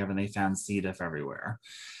could think of and they found C. diff everywhere.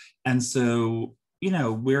 And so, you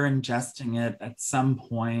know, we're ingesting it at some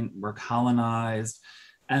point, we're colonized.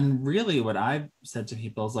 And really what I've said to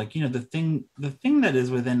people is like, you know, the thing that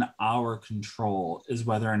is within our control is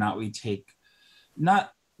whether or not we take,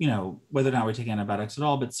 not, you know, whether or not we take antibiotics at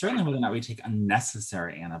all, but certainly whether or not we take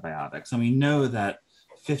unnecessary antibiotics. And we know that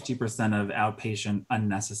 50% of outpatient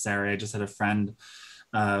unnecessary. I just had a friend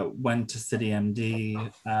went to City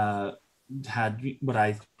MD, had what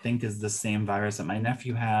I think is the same virus that my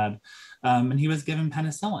nephew had, and he was given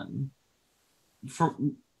penicillin.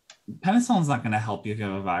 Penicillin's not going to help you if you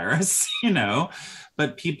have a virus, you know,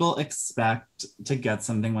 but people expect to get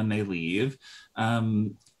something when they leave.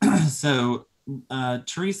 So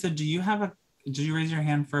Teresa, did you raise your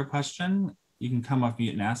hand for a question? You can come off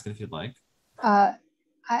mute and ask it if you'd like.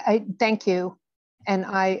 I thank you, and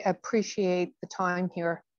I appreciate the time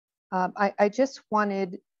here. I just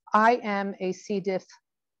wanted, I am a C. diff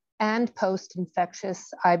and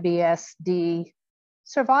post-infectious IBS-D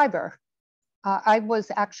survivor. I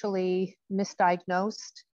was actually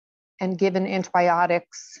misdiagnosed and given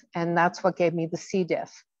antibiotics, and that's what gave me the C.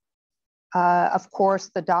 diff. Of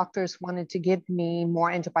course, the doctors wanted to give me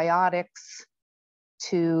more antibiotics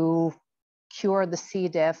to cure the C.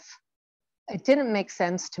 diff. It didn't make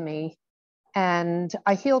sense to me. And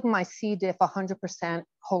I healed my C. diff 100%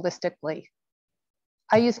 holistically.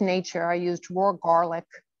 I used nature. I used raw garlic.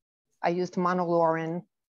 I used monolaurin.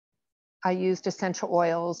 I used essential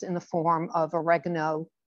oils in the form of oregano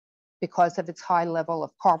because of its high level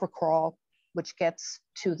of carvacrol, which gets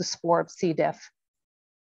to the spore of C. diff.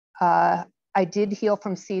 I did heal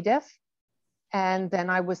from C. diff, and then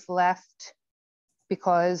I was left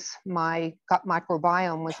because my gut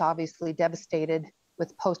microbiome was obviously devastated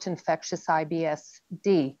with post-infectious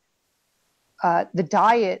IBS-D. The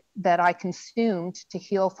diet that I consumed to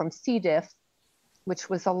heal from C. diff, which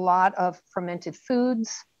was a lot of fermented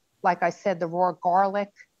foods, like I said, the raw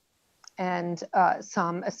garlic and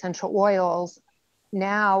some essential oils.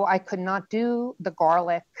 Now I could not do the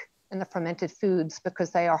garlic and the fermented foods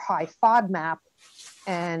because they are high FODMAP,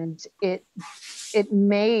 and it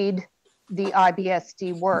made the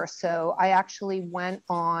IBS-D worse. So I actually went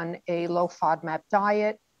on a low FODMAP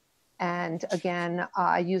diet. And again,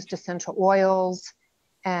 I used essential oils,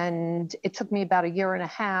 and it took me about 1.5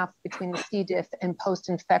 years between the C. diff and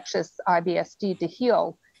post-infectious IBS-D to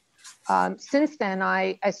heal. Since then,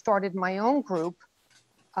 I started my own group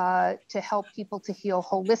to help people to heal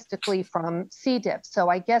holistically from C. diff. So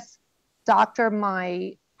I guess, doctor,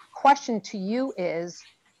 my question to you is,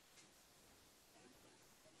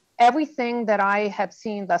 everything that I have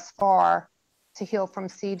seen thus far to heal from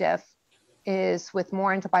C. diff is with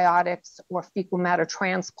more antibiotics or fecal matter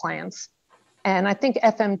transplants. And I think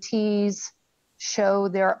FMTs show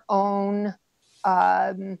their own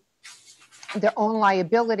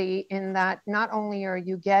liability in that not only are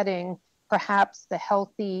you getting perhaps the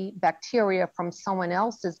healthy bacteria from someone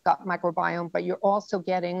else's gut microbiome, but you're also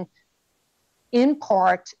getting, in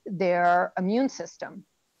part, their immune system.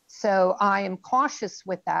 So I am cautious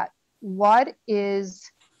with that. What is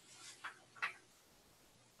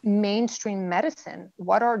mainstream medicine?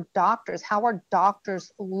 What are doctors, how are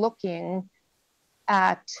doctors looking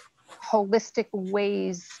at holistic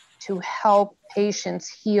ways to help patients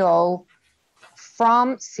heal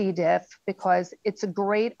from C. diff? Because it's a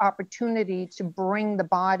great opportunity to bring the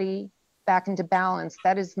body back into balance.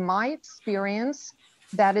 That is my experience.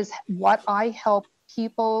 That is what I help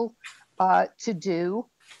people to do.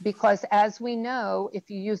 Because as we know, if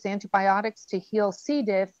you use antibiotics to heal C.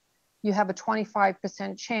 diff, you have a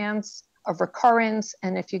 25% chance of recurrence.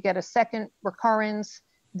 And if you get a second recurrence,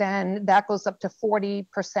 then that goes up to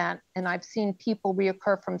 40%. And I've seen people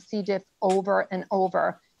reoccur from C. diff over and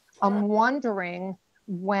over. I'm wondering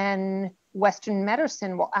when Western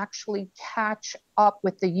medicine will actually catch up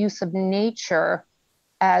with the use of nature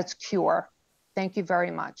as cure. Thank you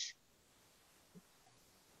very much.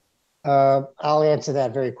 I'll answer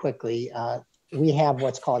that very quickly. We have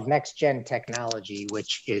what's called next-gen technology,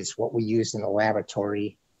 which is what we use in the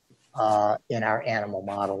laboratory in our animal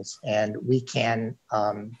models. And we can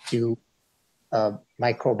do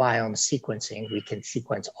microbiome sequencing. We can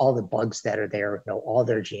sequence all the bugs that are there, know all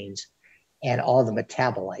their genes and all the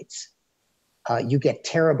metabolites. You get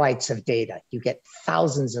terabytes of data. You get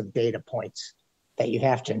thousands of data points that you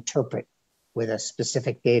have to interpret with a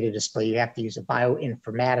specific data display. You have to use a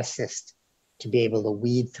bioinformaticist to be able to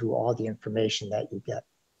weed through all the information that you get.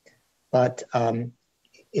 But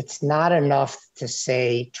it's not enough to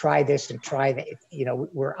say, try this and try that. You know,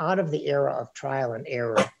 we're out of the era of trial and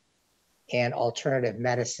error and alternative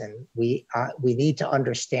medicine. We need to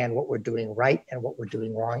understand what we're doing right and what we're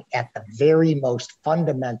doing wrong at the very most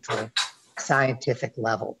fundamental scientific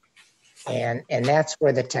level. And that's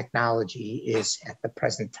where the technology is at the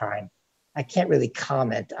present time. I can't really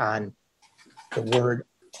comment on the word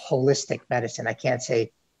holistic medicine. I can't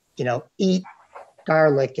say, you know, eat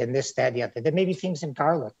garlic and this, that, the other. There may be things in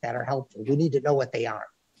garlic that are helpful. We need to know what they are.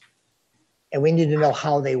 And we need to know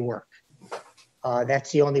how they work.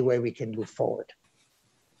 That's the only way we can move forward.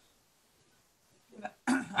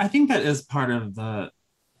 I think that is part of the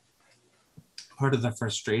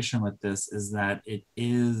frustration with this, is that it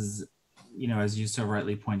is, you know, as you so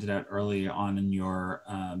rightly pointed out early on in your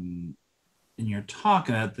talk,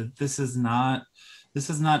 that this is not,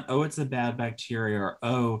 oh, it's a bad bacteria, or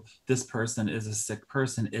oh, this person is a sick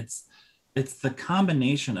person. It's the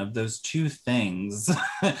combination of those two things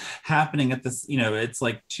happening at this, you know, it's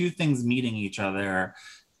like two things meeting each other,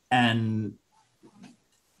 and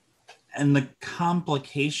the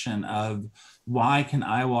complication of, why can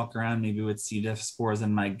I walk around maybe with C. diff spores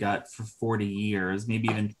in my gut for 40 years, maybe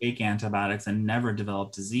even take antibiotics and never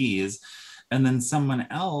develop disease, and then someone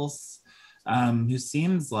else who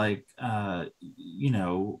seems like, you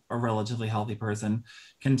know, a relatively healthy person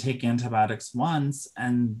can take antibiotics once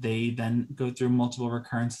and they then go through multiple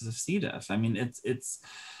recurrences of C. diff. I mean, it's,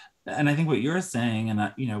 and I think what you're saying,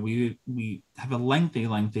 and you know, we have a lengthy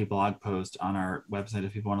blog post on our website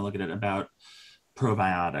if people want to look at it, about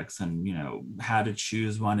probiotics and, you know, how to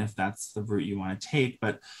choose one if that's the route you want to take.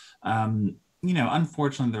 But you know,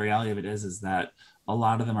 unfortunately, the reality of it is that a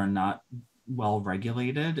lot of them are not well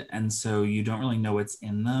regulated, and so you don't really know what's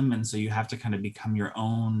in them, and so you have to kind of become your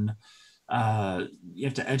own, you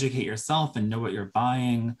have to educate yourself and know what you're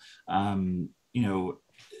buying. You know,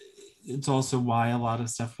 it's also why a lot of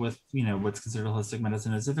stuff with, you know, what's considered holistic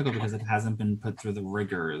medicine is difficult, because it hasn't been put through the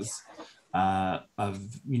rigors of,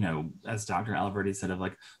 you know, as Dr. Alverdy said, of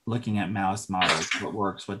like looking at mouse models, what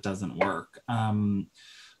works, what doesn't work.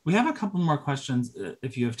 We have a couple more questions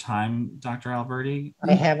if you have time, Dr. Alverdy.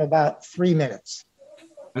 I have about 3 minutes.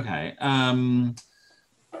 Okay.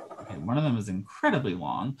 Okay, one of them is incredibly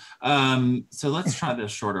long. So let's try the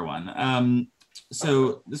shorter one.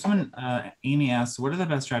 So this one, Amy asks, what are the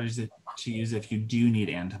best strategies to use if you do need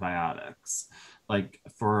antibiotics? Like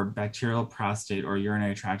for bacterial, prostate, or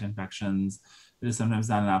urinary tract infections, it is sometimes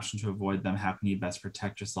not an option to avoid them. How can you best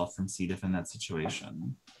protect yourself from C. diff in that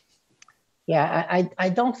situation? Yeah, I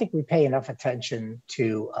don't think we pay enough attention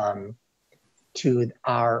to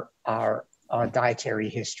our dietary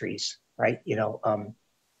histories, right? You know,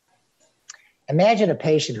 imagine a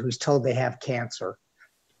patient who's told they have cancer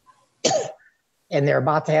and they're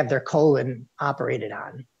about to have their colon operated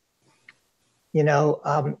on, you know,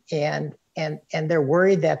 and they're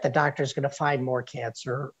worried that the doctor's going to find more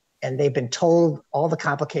cancer, and they've been told all the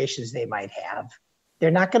complications they might have.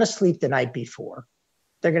 They're not going to sleep the night before.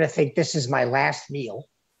 They're going to think, this is my last meal.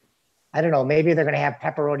 I don't know, maybe they're going to have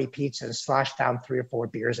pepperoni pizza and slosh down 3 or 4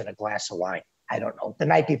 beers and a glass of wine. I don't know, the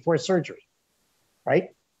night before surgery, right?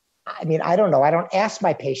 I mean, I don't know. I don't ask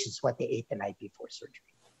my patients what they ate the night before surgery,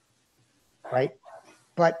 right?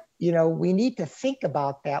 But, you know, we need to think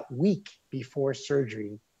about that week before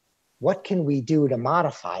surgery. What can we do to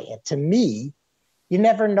modify it? To me, you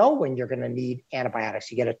never know when you're going to need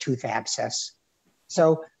antibiotics. You get a tooth abscess.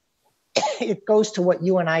 So it goes to what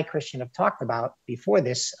you and I, Christian, have talked about before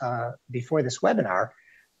this webinar,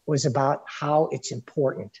 was about how it's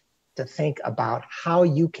important to think about how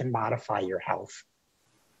you can modify your health,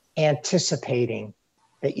 anticipating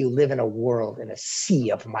that you live in a world, in a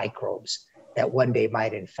sea of microbes that one day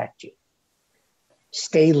might infect you.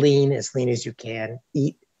 Stay lean as you can,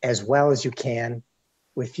 eat as well as you can,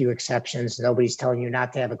 with few exceptions. Nobody's telling you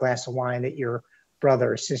not to have a glass of wine at your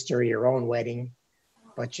brother or sister or your own wedding,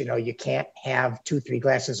 but you know, you can't have 2-3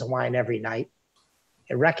 glasses of wine every night.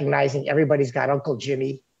 And recognizing everybody's got Uncle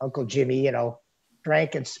Jimmy, you know,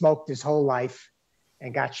 drank and smoked his whole life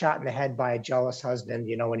and got shot in the head by a jealous husband,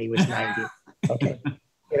 you know, when he was 90. Okay.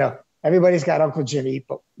 You know, everybody's got Uncle Jimmy,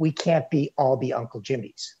 but we can't all be Uncle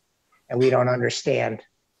Jimmys. And we don't understand,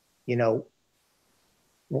 you know,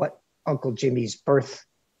 what Uncle Jimmy's birth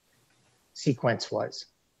sequence was.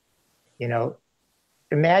 You know,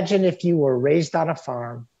 imagine if you were raised on a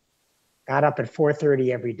farm, got up at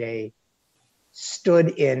 4:30 every day,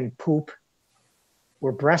 stood in poop,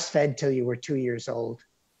 were breastfed till you were 2 years old,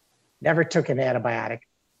 never took an antibiotic.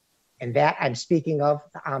 And that I'm speaking of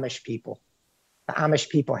the Amish people. The Amish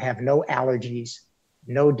people have no allergies,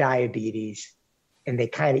 no diabetes, and they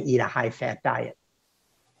kind of eat a high-fat diet.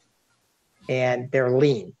 And they're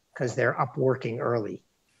lean because they're up working early.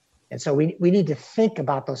 And so we need to think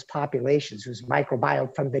about those populations whose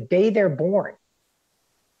microbiome from the day they're born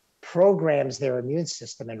programs their immune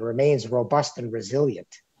system and remains robust and resilient.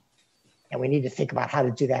 And we need to think about how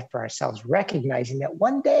to do that for ourselves, recognizing that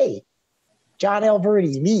one day, John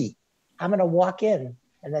Alverdy, me, I'm going to walk in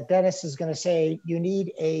and the dentist is going to say, you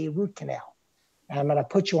need a root canal. And I'm going to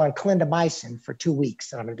put you on clindamycin for 2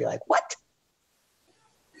 weeks. And I'm going to be like, what?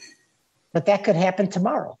 But that could happen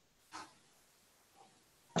tomorrow.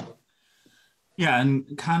 Yeah,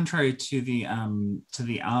 and contrary to the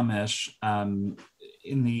Amish,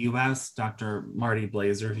 in the U.S., Dr. Marty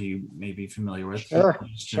Blazer, who you may be familiar with,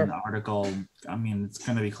 published an article. I mean, it's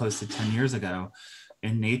going to be close to 10 years ago,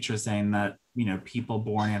 in Nature, saying that people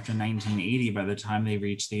born after 1980, by the time they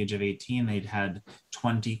reached the age of 18, they'd had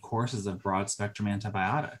 20 courses of broad spectrum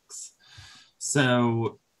antibiotics.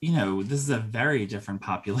 So this is a very different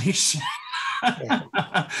population.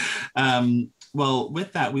 Well,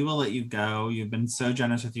 with that, we will let you go. You've been so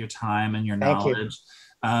generous with your time and your knowledge.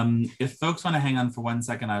 If folks want to hang on for 1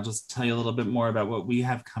 second, I'll just tell you a little bit more about what we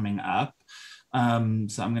have coming up. So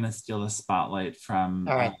I'm going to steal the spotlight from.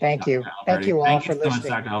 All right, thank you. Thank you all for listening. Thank you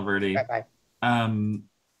so much, Dr. Alverdy. Bye-bye.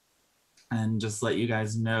 And just let you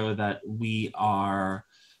guys know that we are,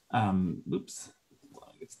 oops,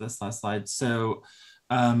 it's this last slide. So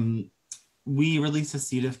we released a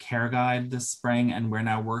C. diff care guide this spring, and we're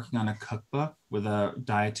now working on a cookbook with a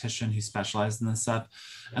dietitian who specializes in this stuff.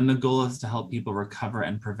 And the goal is to help people recover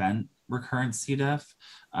and prevent recurrent C. diff.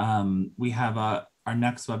 We have our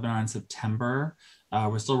next webinar in September.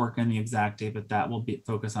 We're still working on the exact date, but that will be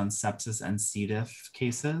focused on sepsis and C. diff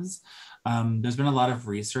cases. There's been a lot of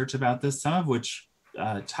research about this, some of which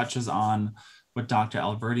touches on what Dr.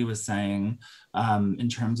 Alverdy was saying in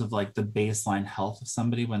terms of like the baseline health of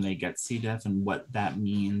somebody when they get C. diff and what that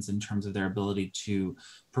means in terms of their ability to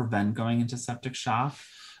prevent going into septic shock.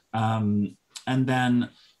 And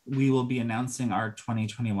then we will be announcing our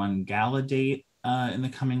 2021 gala date in the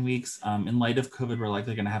coming weeks. In light of COVID, we're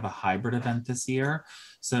likely going to have a hybrid event this year.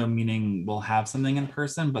 So meaning we'll have something in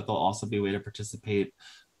person, but there'll also be a way to participate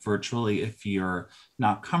virtually if you're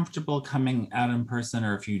not comfortable coming out in person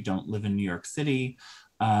or if you don't live in New York City.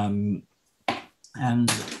 Lastly,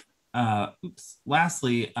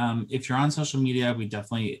 if you're on social media, we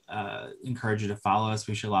definitely encourage you to follow us.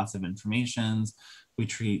 We share lots of information. We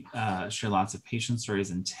share lots of patient stories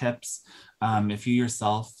and tips. If you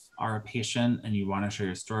yourself are a patient and you want to share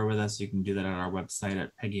your story with us, you can do that at our website at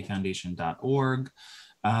peggyfoundation.org.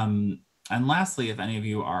 And lastly, if any of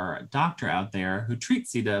you are a doctor out there who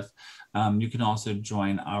treats C. diff, you can also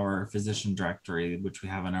join our physician directory, which we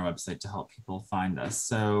have on our website to help people find us.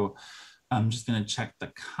 So I'm just going to check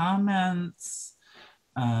the comments,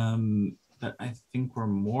 but I think we're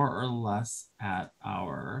more or less at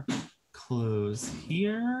our close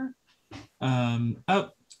here. Oh,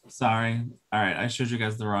 sorry. All right, I showed you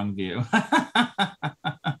guys the wrong view.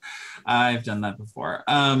 I've done that before.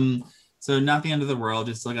 So not the end of the world,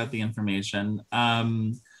 you still got the information.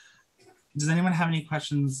 Does anyone have any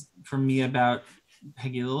questions for me about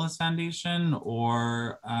Peggy Lillis Foundation,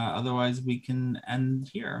 or otherwise we can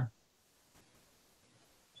end here?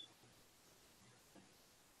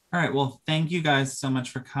 All right, well, thank you guys so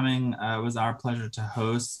much for coming. It was our pleasure to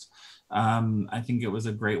host. I think it was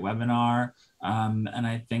a great webinar. And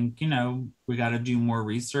I think, we got to do more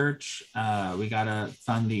research. We got to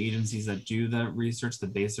fund the agencies that do the research, the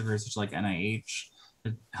basic research like NIH.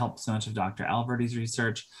 It helps so much of Dr. Alverdy's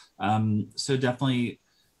research. So definitely,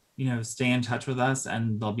 stay in touch with us,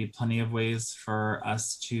 and there'll be plenty of ways for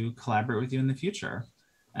us to collaborate with you in the future.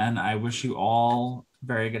 And I wish you all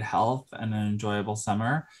very good health and an enjoyable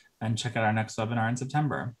summer, and check out our next webinar in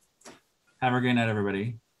September. Have a great night,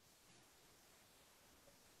 everybody.